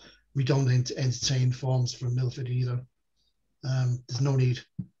basis, we don't entertain forms from Milford either. There's no need.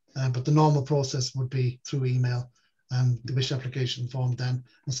 But the normal process would be through email, and the wish application form. Then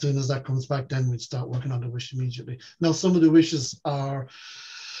as soon as that comes back, then we'd start working on the wish immediately. Now, some of the wishes are,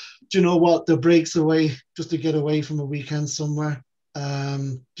 do you know what, the breaks away just to get away from a weekend somewhere.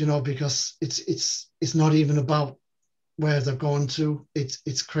 You know, because it's not even about where they're going to.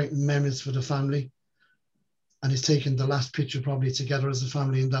 It's creating memories for the family, and it's taking the last picture probably together as a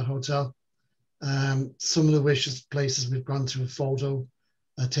family in that hotel. Some of the wishes places we've gone to: photo,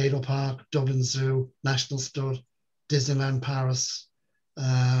 Taylor Park, Dublin Zoo, National Stud, Disneyland Paris,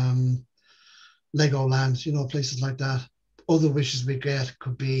 Legoland, you know, places like that. Other wishes we get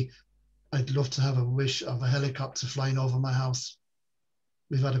could be, I'd love to have a wish of a helicopter flying over my house.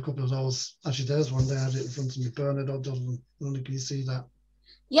 We've had a couple of those. Actually, there's one there, I had it in front of me, Bernard or Dublin. I don't know, can you see that?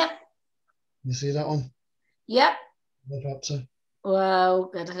 Yep. Can you see that one? Yep. Helicopter. Wow,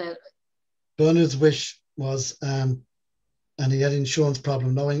 good ahead. Bernard's wish was, and he had an insurance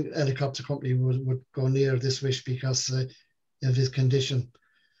problem. No helicopter company would go near this wish because of his condition.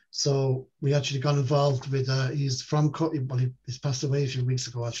 So we actually got involved with, he's from, well, he's passed away a few weeks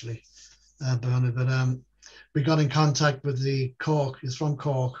ago actually, Bernard, but we got in contact with the Cork, he's from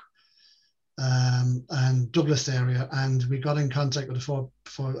Cork, and Douglas area, and we got in contact with the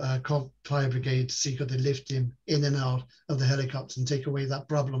Cork Fire Brigade to see could they lift him in and out of the helicopter and take away that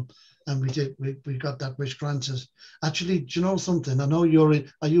problem. And we did. We got that wish granted. Actually, do you know something? I know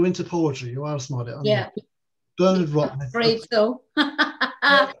are you into poetry? You are smart. Yeah. Bernard wrote. Afraid so.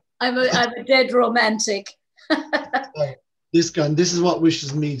 I'm a dead romantic. This is what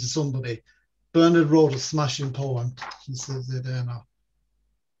wishes mean to somebody. Bernard wrote a smashing poem. He says it there now.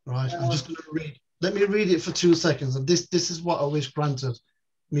 Right. I'm just going to read. Let me read it for 2 seconds. And this is what a wish granted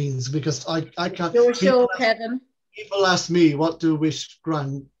means, because I can't. Your show, Kevin. People ask me, what do wish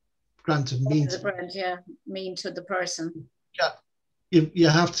granted mean to mean to the person. Yeah, you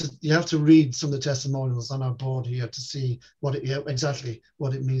have to read some of the testimonials on our board here to see exactly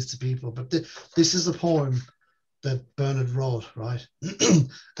what it means to people. But this is a poem that Bernard wrote, right?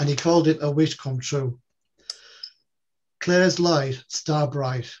 And he called it A Wish Come True. Clare's light, star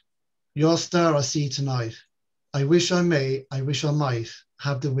bright, your star I see tonight. I wish I may, I wish I might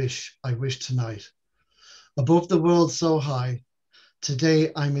have the wish I wish tonight. Above the world so high,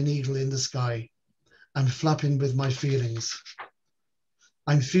 today I'm an eagle in the sky, and flapping with my feelings.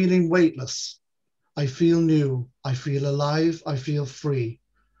 I'm feeling weightless. I feel new. I feel alive. I feel free.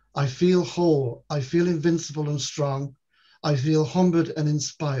 I feel whole. I feel invincible and strong. I feel humbled and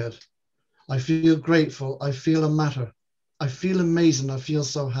inspired. I feel grateful. I feel a matter. I feel amazing. I feel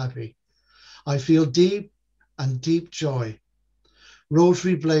so happy. I feel deep and deep joy.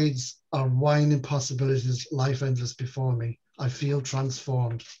 Rotary blades are winding possibilities, life endless before me. I feel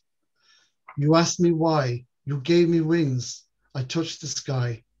transformed. You asked me why. You gave me wings. I touched the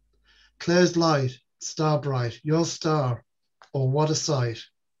sky. Clare's light, star bright, your star, oh what a sight.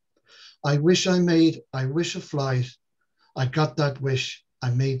 I wish a flight. I got that wish I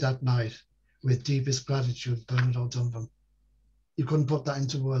made that night. With deepest gratitude, Bernard O'Donovan. You couldn't put that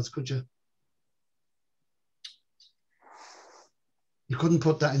into words, could you? You couldn't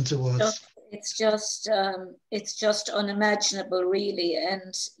put that into words. It's just unimaginable, really.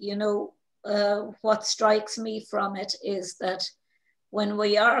 And, you know, what strikes me from it is that when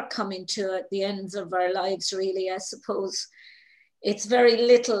we are coming to the ends of our lives, really, I suppose it's very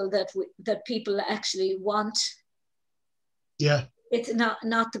little that people actually want. Yeah. It's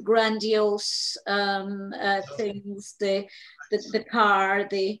not the grandiose things, the car,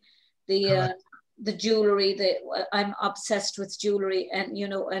 the jewelry. I'm obsessed with jewelry, and you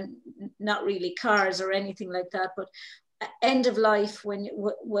know, and not really cars or anything like that. But end of life, when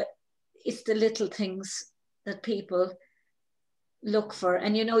it's the little things that people look for.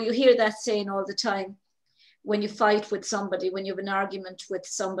 And you know, you hear that saying all the time when you fight with somebody, when you have an argument with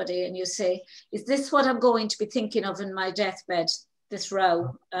somebody, and you say, "Is this what I'm going to be thinking of in my deathbed? This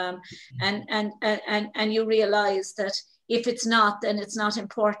row?" And you realize that if it's not, then it's not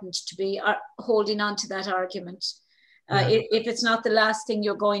important to be holding on to that argument. If it's not the last thing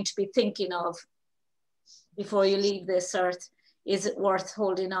you're going to be thinking of before you leave this earth, is it worth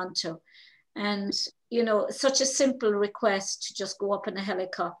holding on to? And, you know, such a simple request to just go up in a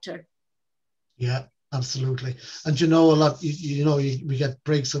helicopter. Yeah, absolutely. And you know, a lot, you know, we get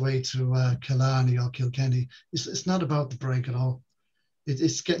breaks away to Killarney or Kilkenny. It's not about the break at all.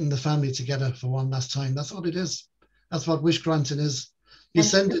 It's getting the family together for one last time. That's what it is. That's what wish granting is. You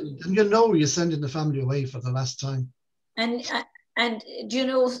send it, and you know you're sending the family away for the last time. And do you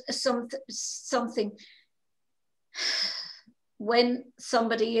know something? When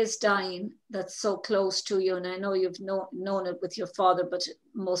somebody is dying that's so close to you, and I know you've known it with your father, but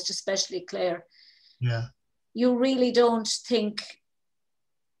most especially Clare. Yeah. You really don't think,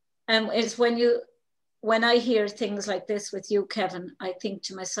 and it's when I hear things like this with you, Kevin, I think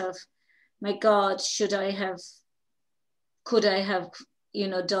to myself, my God, could I have, you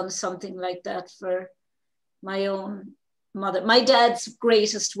know, done something like that for my own mother? My dad's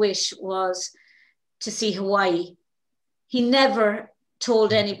greatest wish was to see Hawaii. He never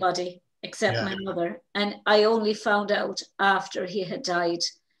told anybody except my mother. And I only found out after he had died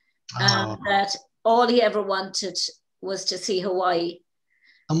that all he ever wanted was to see Hawaii.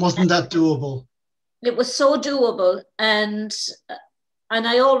 And wasn't that doable? It was so doable. And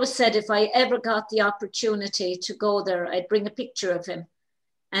I always said if I ever got the opportunity to go there, I'd bring a picture of him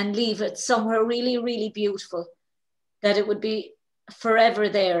and leave it somewhere really, really beautiful, that it would be forever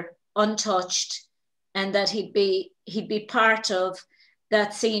there, untouched, and that he'd be part of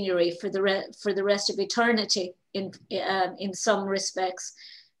that scenery for the rest of eternity in some respects.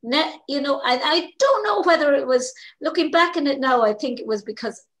 You know, I don't know whether it was, looking back on it now, I think it was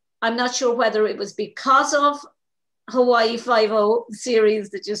because, I'm not sure whether it was because of Hawaii Five-0 series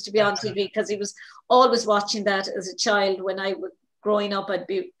that used to be on TV, because he was always watching that as a child. When I was growing up, I'd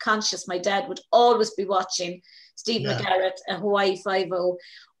be conscious my dad would always be watching Steve McGarrett and Hawaii Five-0.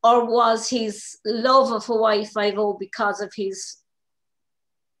 Or was his love of Hawaii Five-0 because of his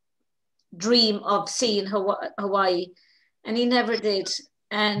dream of seeing Hawaii? And he never did.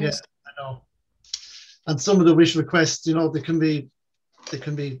 And yeah, I know. And some of the wish requests, you know, they can be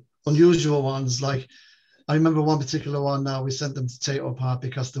unusual ones. Like, I remember one particular one. Now we sent them to Tato Park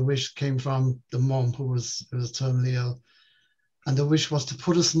because the wish came from the mum who was terminally ill, and the wish was to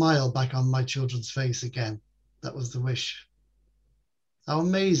put a smile back on my children's face again. That was the wish. How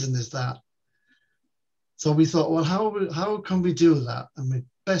amazing is that? So we thought, well, how can we do that? And the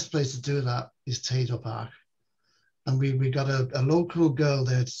best place to do that is Tato Park. And we got a local girl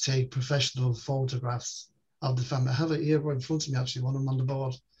there to take professional photographs of the family. I have it here right in front of me, actually, one of them on the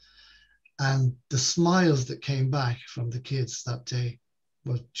board. And the smiles that came back from the kids that day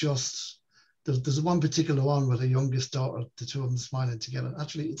were just, there's one particular one with the youngest daughter, the two of them smiling together.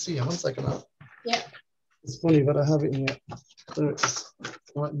 Actually, it's here, one second now. Yeah. It's funny, but I have it in here. There it is,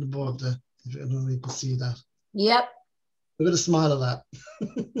 right on the board there. If you don't even see that. Yep. Look at the smile of that.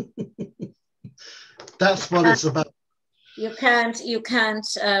 That's what it's about. You can't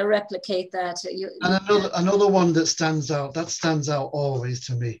replicate that. And another one that stands out always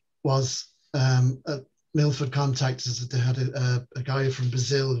to me was Milford contacted us. They had a guy from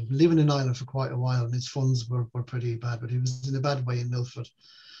Brazil living in Ireland for quite a while, and his funds were pretty bad, but he was in a bad way in Milford.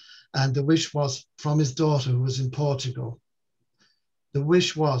 And the wish was from his daughter, who was in Portugal. The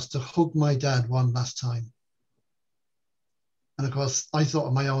wish was to hug my dad one last time. And of course, I thought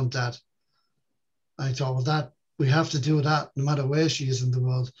of my own dad. I thought, well, that we have to do that no matter where she is in the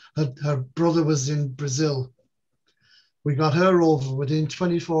world. Her brother was in Brazil. We got her over within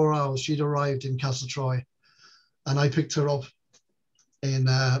 24 hours. She'd arrived in Castletroy, and I picked her up in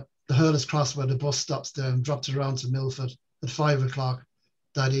the Hurlers Cross where the bus stops there and dropped her around to Milford at 5 o'clock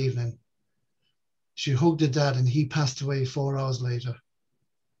that evening. She hugged her dad, and he passed away 4 hours later,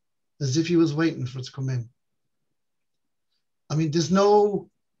 as if he was waiting for it to come in. I mean, there's no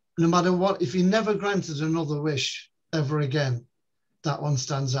matter what, if he never granted another wish ever again, that one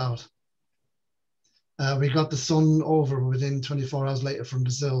stands out. We got the son over within 24 hours later from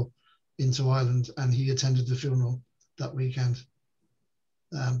Brazil into Ireland, and he attended the funeral that weekend.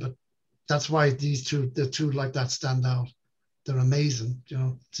 But that's why the two like that stand out. They're amazing, you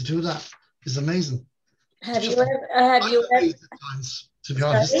know. To do that is amazing. Have you ever? At times, to be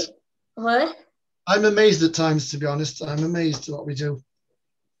honest. What? I'm amazed at times, to be honest. I'm amazed at what we do.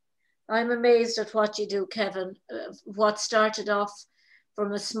 I'm amazed at what you do, Kevin. What started off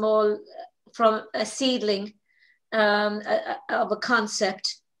from a seedling of a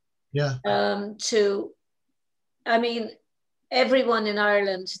concept. Yeah. To, I mean, everyone in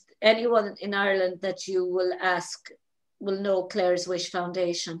Ireland, anyone in Ireland that you will ask will know Clare's Wish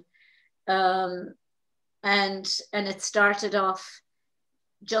Foundation. And it started off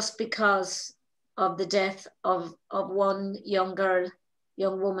just because of the death of one young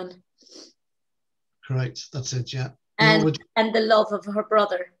woman. Correct. That's it. Yeah. And the love of her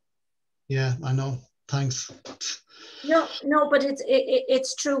brother. Yeah, I know. Thanks. No, but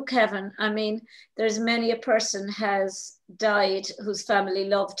it's true, Kevin. I mean, there's many a person has died whose family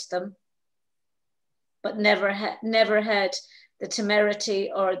loved them, but never had the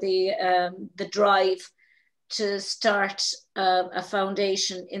temerity or the drive to start a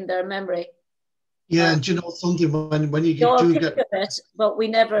foundation in their memory. Yeah, and you know something, when you get it, but we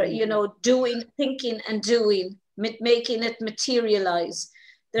never, you know, thinking and doing, making it materialize.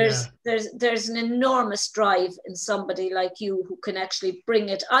 There's an enormous drive in somebody like you who can actually bring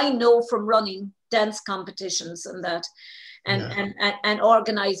it. I know from running dance competitions and that, and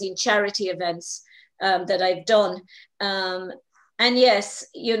organizing charity events that I've done. And yes,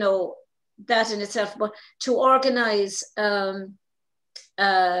 you know, that in itself, but to organize a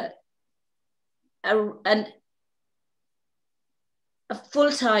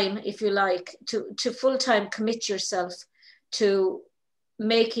full-time, if you like, to full-time commit yourself to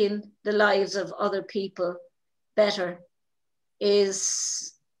making the lives of other people better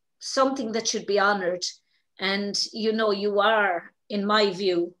is something that should be honored. And you know, you are, in my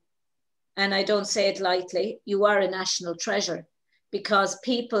view, and I don't say it lightly, you are a national treasure, because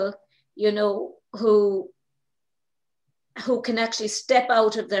people, you know, who can actually step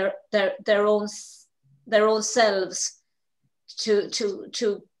out of their own selves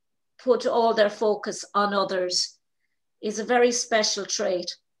to put all their focus on others is a very special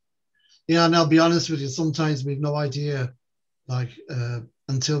trait. Yeah, and I'll be honest with you, sometimes we've no idea, like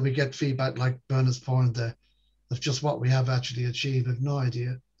until we get feedback like Bernard's point there, of just what we have actually achieved. We've no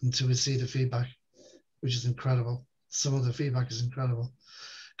idea until we see the feedback, which is incredible. Some of the feedback is incredible.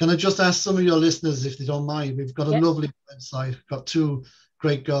 Can I just ask some of your listeners, if they don't mind, we've got a lovely website, got two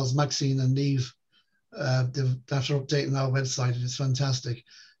great girls, Maxine and Neve. After updating our website, and it's fantastic.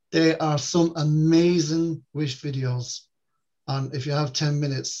 There are some amazing wish videos. And if you have 10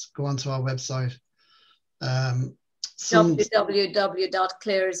 minutes, go onto our website.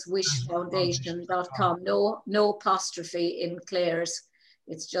 www.clareswishfoundation.com. No apostrophe in Clare's.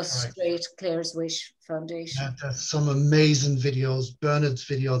 It's just straight Clare's Wish Foundation. Yeah, there's some amazing videos. Bernard's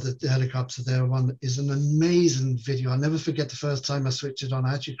video, the helicopter there one, is an amazing video. I'll never forget the first time I switched it on.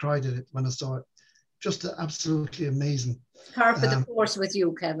 I actually cried at it when I saw it. Just absolutely amazing. Par for the course with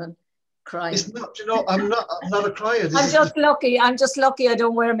you, Kevin. Crying. It's not, you know, I'm not a crier. I'm just lucky I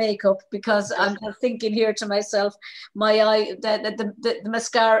don't wear makeup, because I'm just thinking here to myself, my eye, the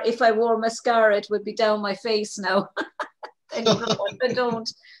mascara, if I wore mascara, it would be down my face now. I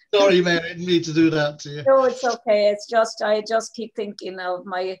don't. Sorry, Mary, I didn't mean to do that to you. No, it's okay. It's just, I just keep thinking of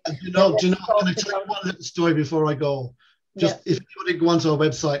my... And can I tell you one little story before I go? If you want to go onto our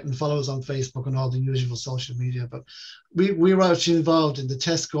website and follow us on Facebook and all the usual social media, but we were actually involved in the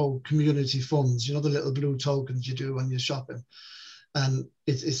Tesco community funds, you know, the little blue tokens you do when you're shopping. And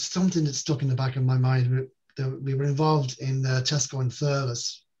it's something that's stuck in the back of my mind. We were involved in Tesco in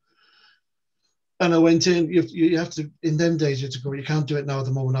Thurles. And I went in, you have to, in them days, you have to go, you can't do it now at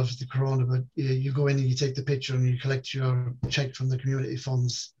the moment after the corona, but you go in and you take the picture and you collect your check from the community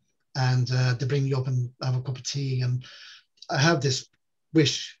funds, and they bring you up and have a cup of tea. And I have this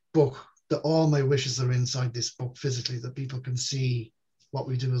wish book that all my wishes are inside this book physically, that people can see what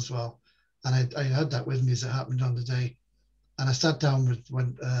we do as well. And I had that with me as it happened on the day. And I sat down with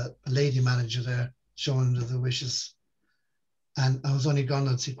a lady manager there, showing her the wishes. And I was only gone,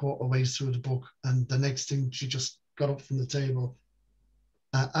 I'd say, quarter way through the book. And the next thing, she just got up from the table,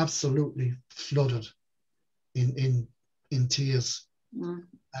 absolutely flooded in tears. Mm.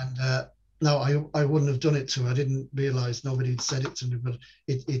 And no, I wouldn't have done it to her. I didn't realize nobody had said it to me, but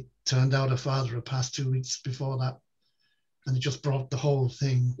it turned out her father had passed 2 weeks before that. And it just brought the whole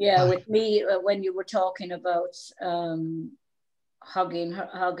thing Yeah, back. with me, when you were talking about hugging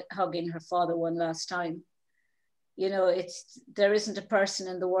her father one last time, you know, there isn't a person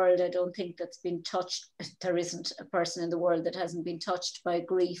in the world, I don't think, that's been touched. There isn't a person in the world that hasn't been touched by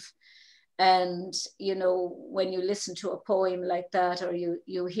grief. And, you know, when you listen to a poem like that, or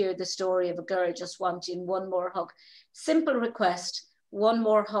you hear the story of a girl just wanting one more hug, simple request, one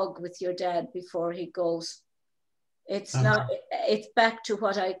more hug with your dad before he goes. It's back to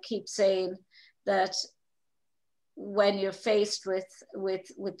what I keep saying, that when you're faced with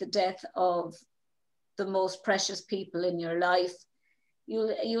the death of the most precious people in your life,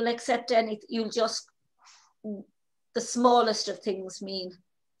 you'll accept anything. The smallest of things mean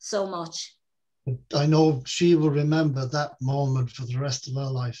so much. I know she will remember that moment for the rest of her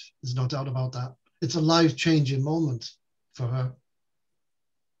life. There's no doubt about that. It's a life-changing moment for her.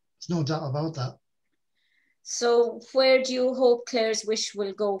 There's no doubt about that. So where do you hope Clare's wish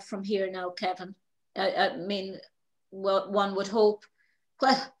will go from here now, Kevin? I mean, well, one would have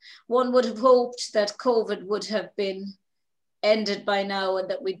hoped that COVID would have been ended by now and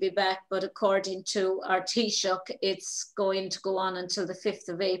that we'd be back. But according to our Taoiseach, it's going to go on until the 5th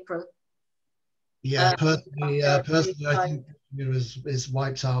of April. Yeah, personally, I think it is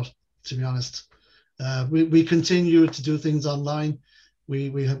wiped out, to be honest. We continue to do things online.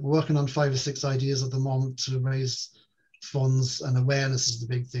 We are working on 5 or 6 ideas at the moment to raise funds, and awareness is the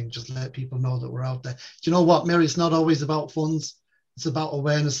big thing. Just let people know that we're out there. Do you know what, Mary? It's not always about funds. It's about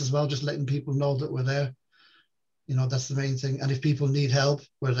awareness as well, just letting people know that we're there. You know, that's the main thing. And if people need help,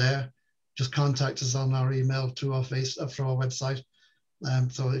 we're there. Just contact us on our email, through our website.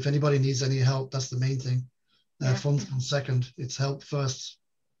 So if anybody needs any help, that's the main thing. Funds come second. It's help first.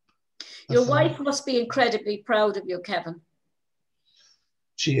 Your wife must be incredibly proud of you, Kevin.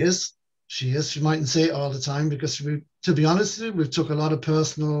 She is. She mightn't say it all the time, because to be honest with you, we've took a lot of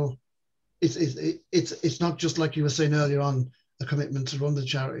personal. It's not just like you were saying earlier on, a commitment to run the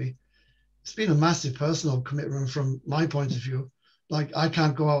charity. It's been a massive personal commitment from my point of view. Like, I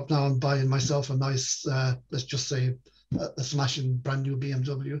can't go out now and buy myself a nice, let's just say, a smashing brand new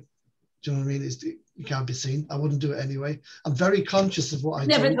BMW. Do you know what I mean? You can't be seen. I wouldn't do it anyway. I'm very conscious of what I do.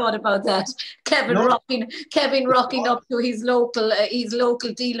 Never thought about that. Kevin rocking up to his local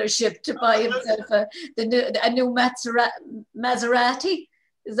dealership to buy himself a new Maserati.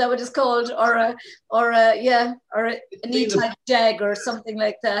 Is that what it's called? Or an E-Type Jag or something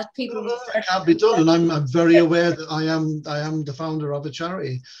like that. People it can't be done, and I'm very aware that I am the founder of a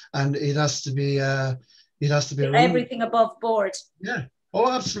charity, and it has to be everything above board. Yeah. Oh,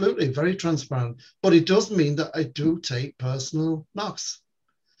 absolutely. Very transparent. But it does mean that I do take personal knocks.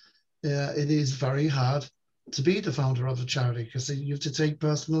 Yeah, it is very hard to be the founder of a charity, because you have to take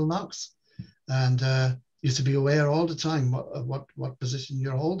personal knocks, and you have to be aware all the time of what position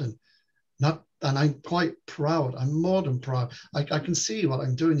you're holding. And I'm quite proud. I'm more than proud. I can see what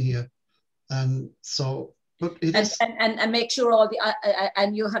I'm doing here, and so. But and make sure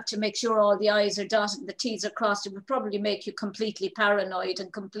and you have to make sure all the I's are dotted and the T's are crossed. It would probably make you completely paranoid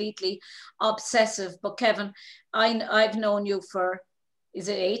and completely obsessive. But Kevin, I've known you for, is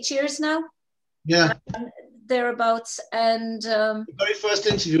it 8 years now? Yeah. Thereabouts. And the very first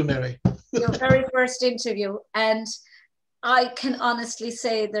interview, Mary. Your very first interview. And I can honestly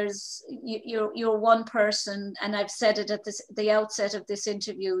say you're one person, and I've said it at the outset of this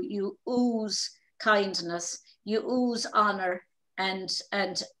interview, you ooze kindness, you ooze honor and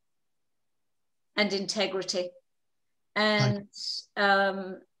integrity, and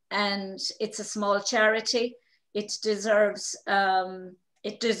it's a small charity. It deserves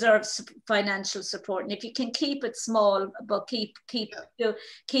financial support, and if you can keep it small, but keep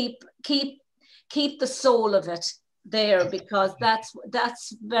the soul of it there, because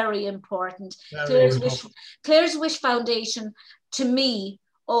that's very important. Clare's Wish Foundation, to me,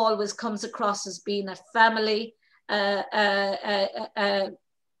 always comes across as being a family, a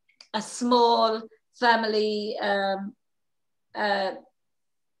small family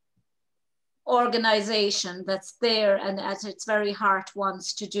organization that's there and at its very heart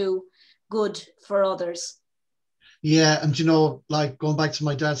wants to do good for others. Yeah, and you know, like going back to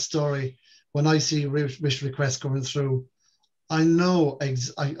my dad's story, when I see wish requests coming through, I know, I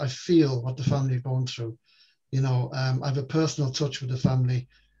feel what the family are going through. You know, I have a personal touch with the family.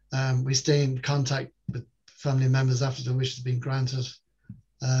 We stay in contact with family members after the wish has been granted.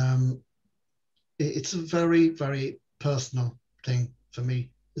 It's a very, very personal thing for me.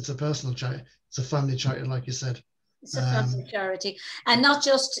 It's a personal charity. It's a family charity, like you said. It's a family charity, and not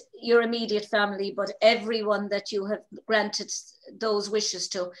just your immediate family, but everyone that you have granted those wishes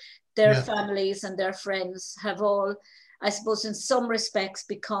to, their families and their friends have all, I suppose, in some respects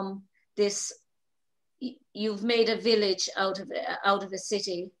become this. You've made a village out of a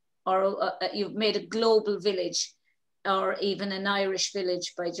city, or you've made a global village, or even an Irish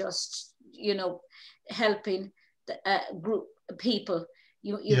village by just, you know, helping the group of people.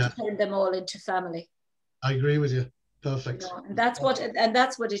 You turn them all into family. I agree with you. Perfect. And that's what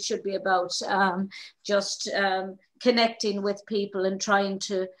it should be about. Just connecting with people and trying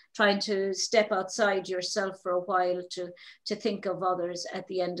to step outside yourself for a while to think of others at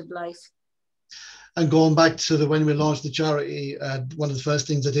the end of life. And going back to when we launched the charity, one of the first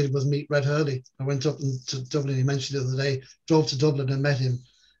things I did was meet Red Hurley. I went up to Dublin. He mentioned the other day, drove to Dublin and met him.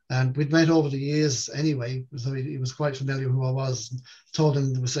 And we'd met over the years anyway, so he was quite familiar who I was. And told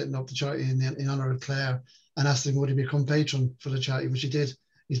him we were setting up the charity in honour of Clare, and asked him would he become patron for the charity, which he did.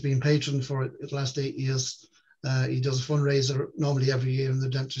 He's been patron for it the last 8 years. He does a fundraiser normally every year in the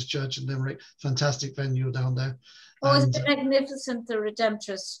Redemptorist Church in Limerick. Fantastic venue down there. Oh, it's magnificent, the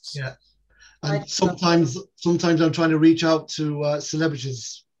Redemptorist. Yeah. And sometimes I'm trying to reach out to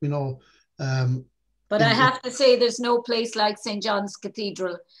celebrities, you know. But I have to say, there's no place like St. John's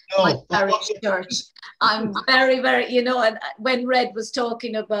Cathedral, my parish church. I'm very, very, you know, and when Red was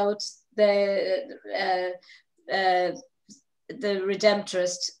talking about the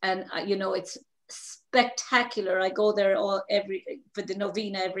Redemptorist, and you know, it's spectacular. I go there for the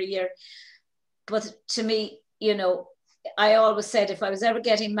novena every year. But to me, you know, I always said if I was ever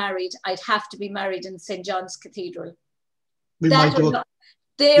getting married, I'd have to be married in St. John's Cathedral. And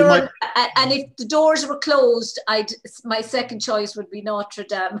if the doors were closed, my second choice would be Notre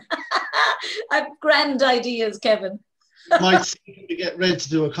Dame. I have grand ideas, Kevin. Might see to get Red to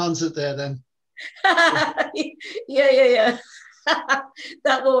do a concert there then. Yeah.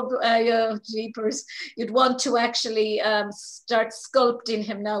 That would, jeepers. You'd want to actually start sculpting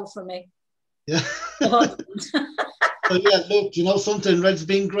him now for me. Yeah. But yeah, look, you know something, Red's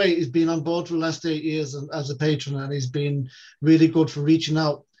been great. He's been on board for the last 8 years as a patron, and he's been really good for reaching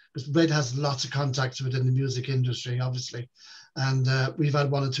out. Because Red has lots of contacts within the music industry, obviously. And we've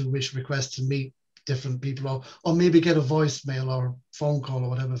had 1 or 2 wish requests to meet different people, or maybe get a voicemail or phone call or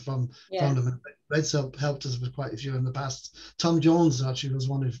whatever from them. Red's helped us with quite a few in the past. Tom Jones actually was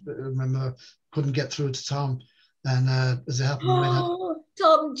one who, remember, couldn't get through to Tom. And as it happened,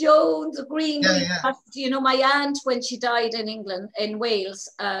 Tom Jones, Green. You know, my aunt, when she died in England, in Wales,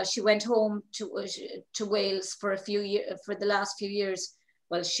 she went home to Wales for for the last few years.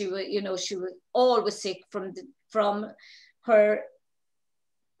 Well, she was always sick from her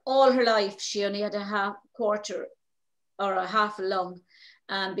all her life. She only had a quarter or a half a lung,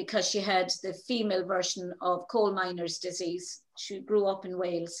 because she had the female version of coal miner's disease. She grew up in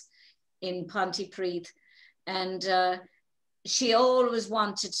Wales, in Pontypridd, and she always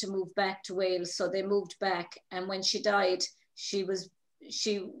wanted to move back to Wales, so they moved back. And when she died, she was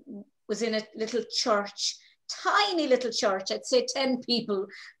in a little church, tiny little church. I'd say 10 people,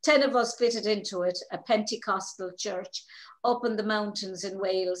 10 of us fitted into it, a Pentecostal church up in the mountains in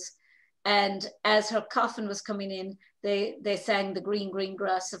Wales. And as her coffin was coming in, they sang the Green, Green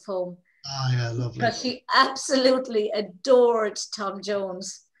Grass of Home. Oh yeah, lovely. Because she absolutely adored Tom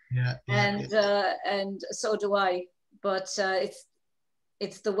Jones. Yeah. And so do I. But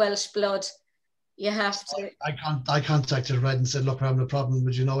it's the Welsh blood. You have to. I contacted Red and said, look, we're having a problem.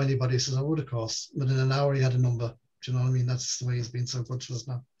 Would you know anybody? He says, I would, of course. Within an hour, he had a number. Do you know what I mean? That's the way he's been so good to us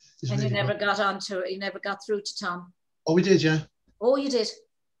now. And really you never got onto it. You never got through to Tom. Oh, we did, yeah. Oh, you did.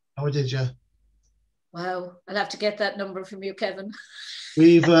 Oh, we did, yeah. Wow, I'll have to get that number from you, Kevin.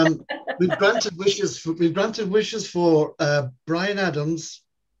 We've granted wishes. We've granted wishes for Brian Adams,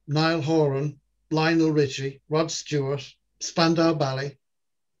 Niall Horan, Lionel Richie, Rod Stewart, Spandau Ballet.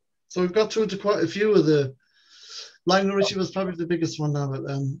 So we've got through to quite a few of the. Lionel Richie was probably the biggest one now, but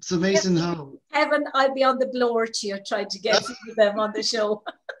it's amazing how. Kevin, I'll be on the blower to you trying to get them on the show.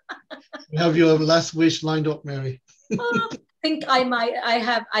 We have your last wish lined up, Mary. I think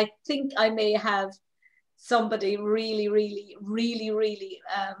I may have somebody really, really, really, really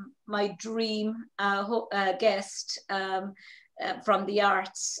my dream guest from the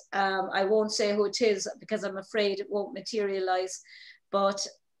arts. I won't say who it is because I'm afraid it won't materialize, but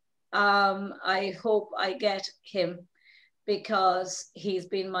I hope I get him because he's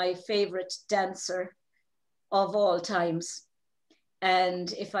been my favorite dancer of all times.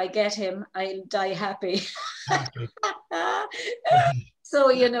 And if I get him, I'll die happy. So,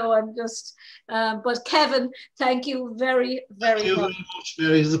 you know, I'm just, but Kevin, thank you very, very much. Thank you very much,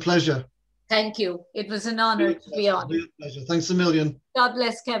 Mary. It's a pleasure. Thank you. It was an honor to be on. Real pleasure. Thanks a million. God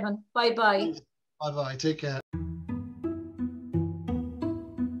bless, Kevin. Bye-bye. Bye-bye. Take care.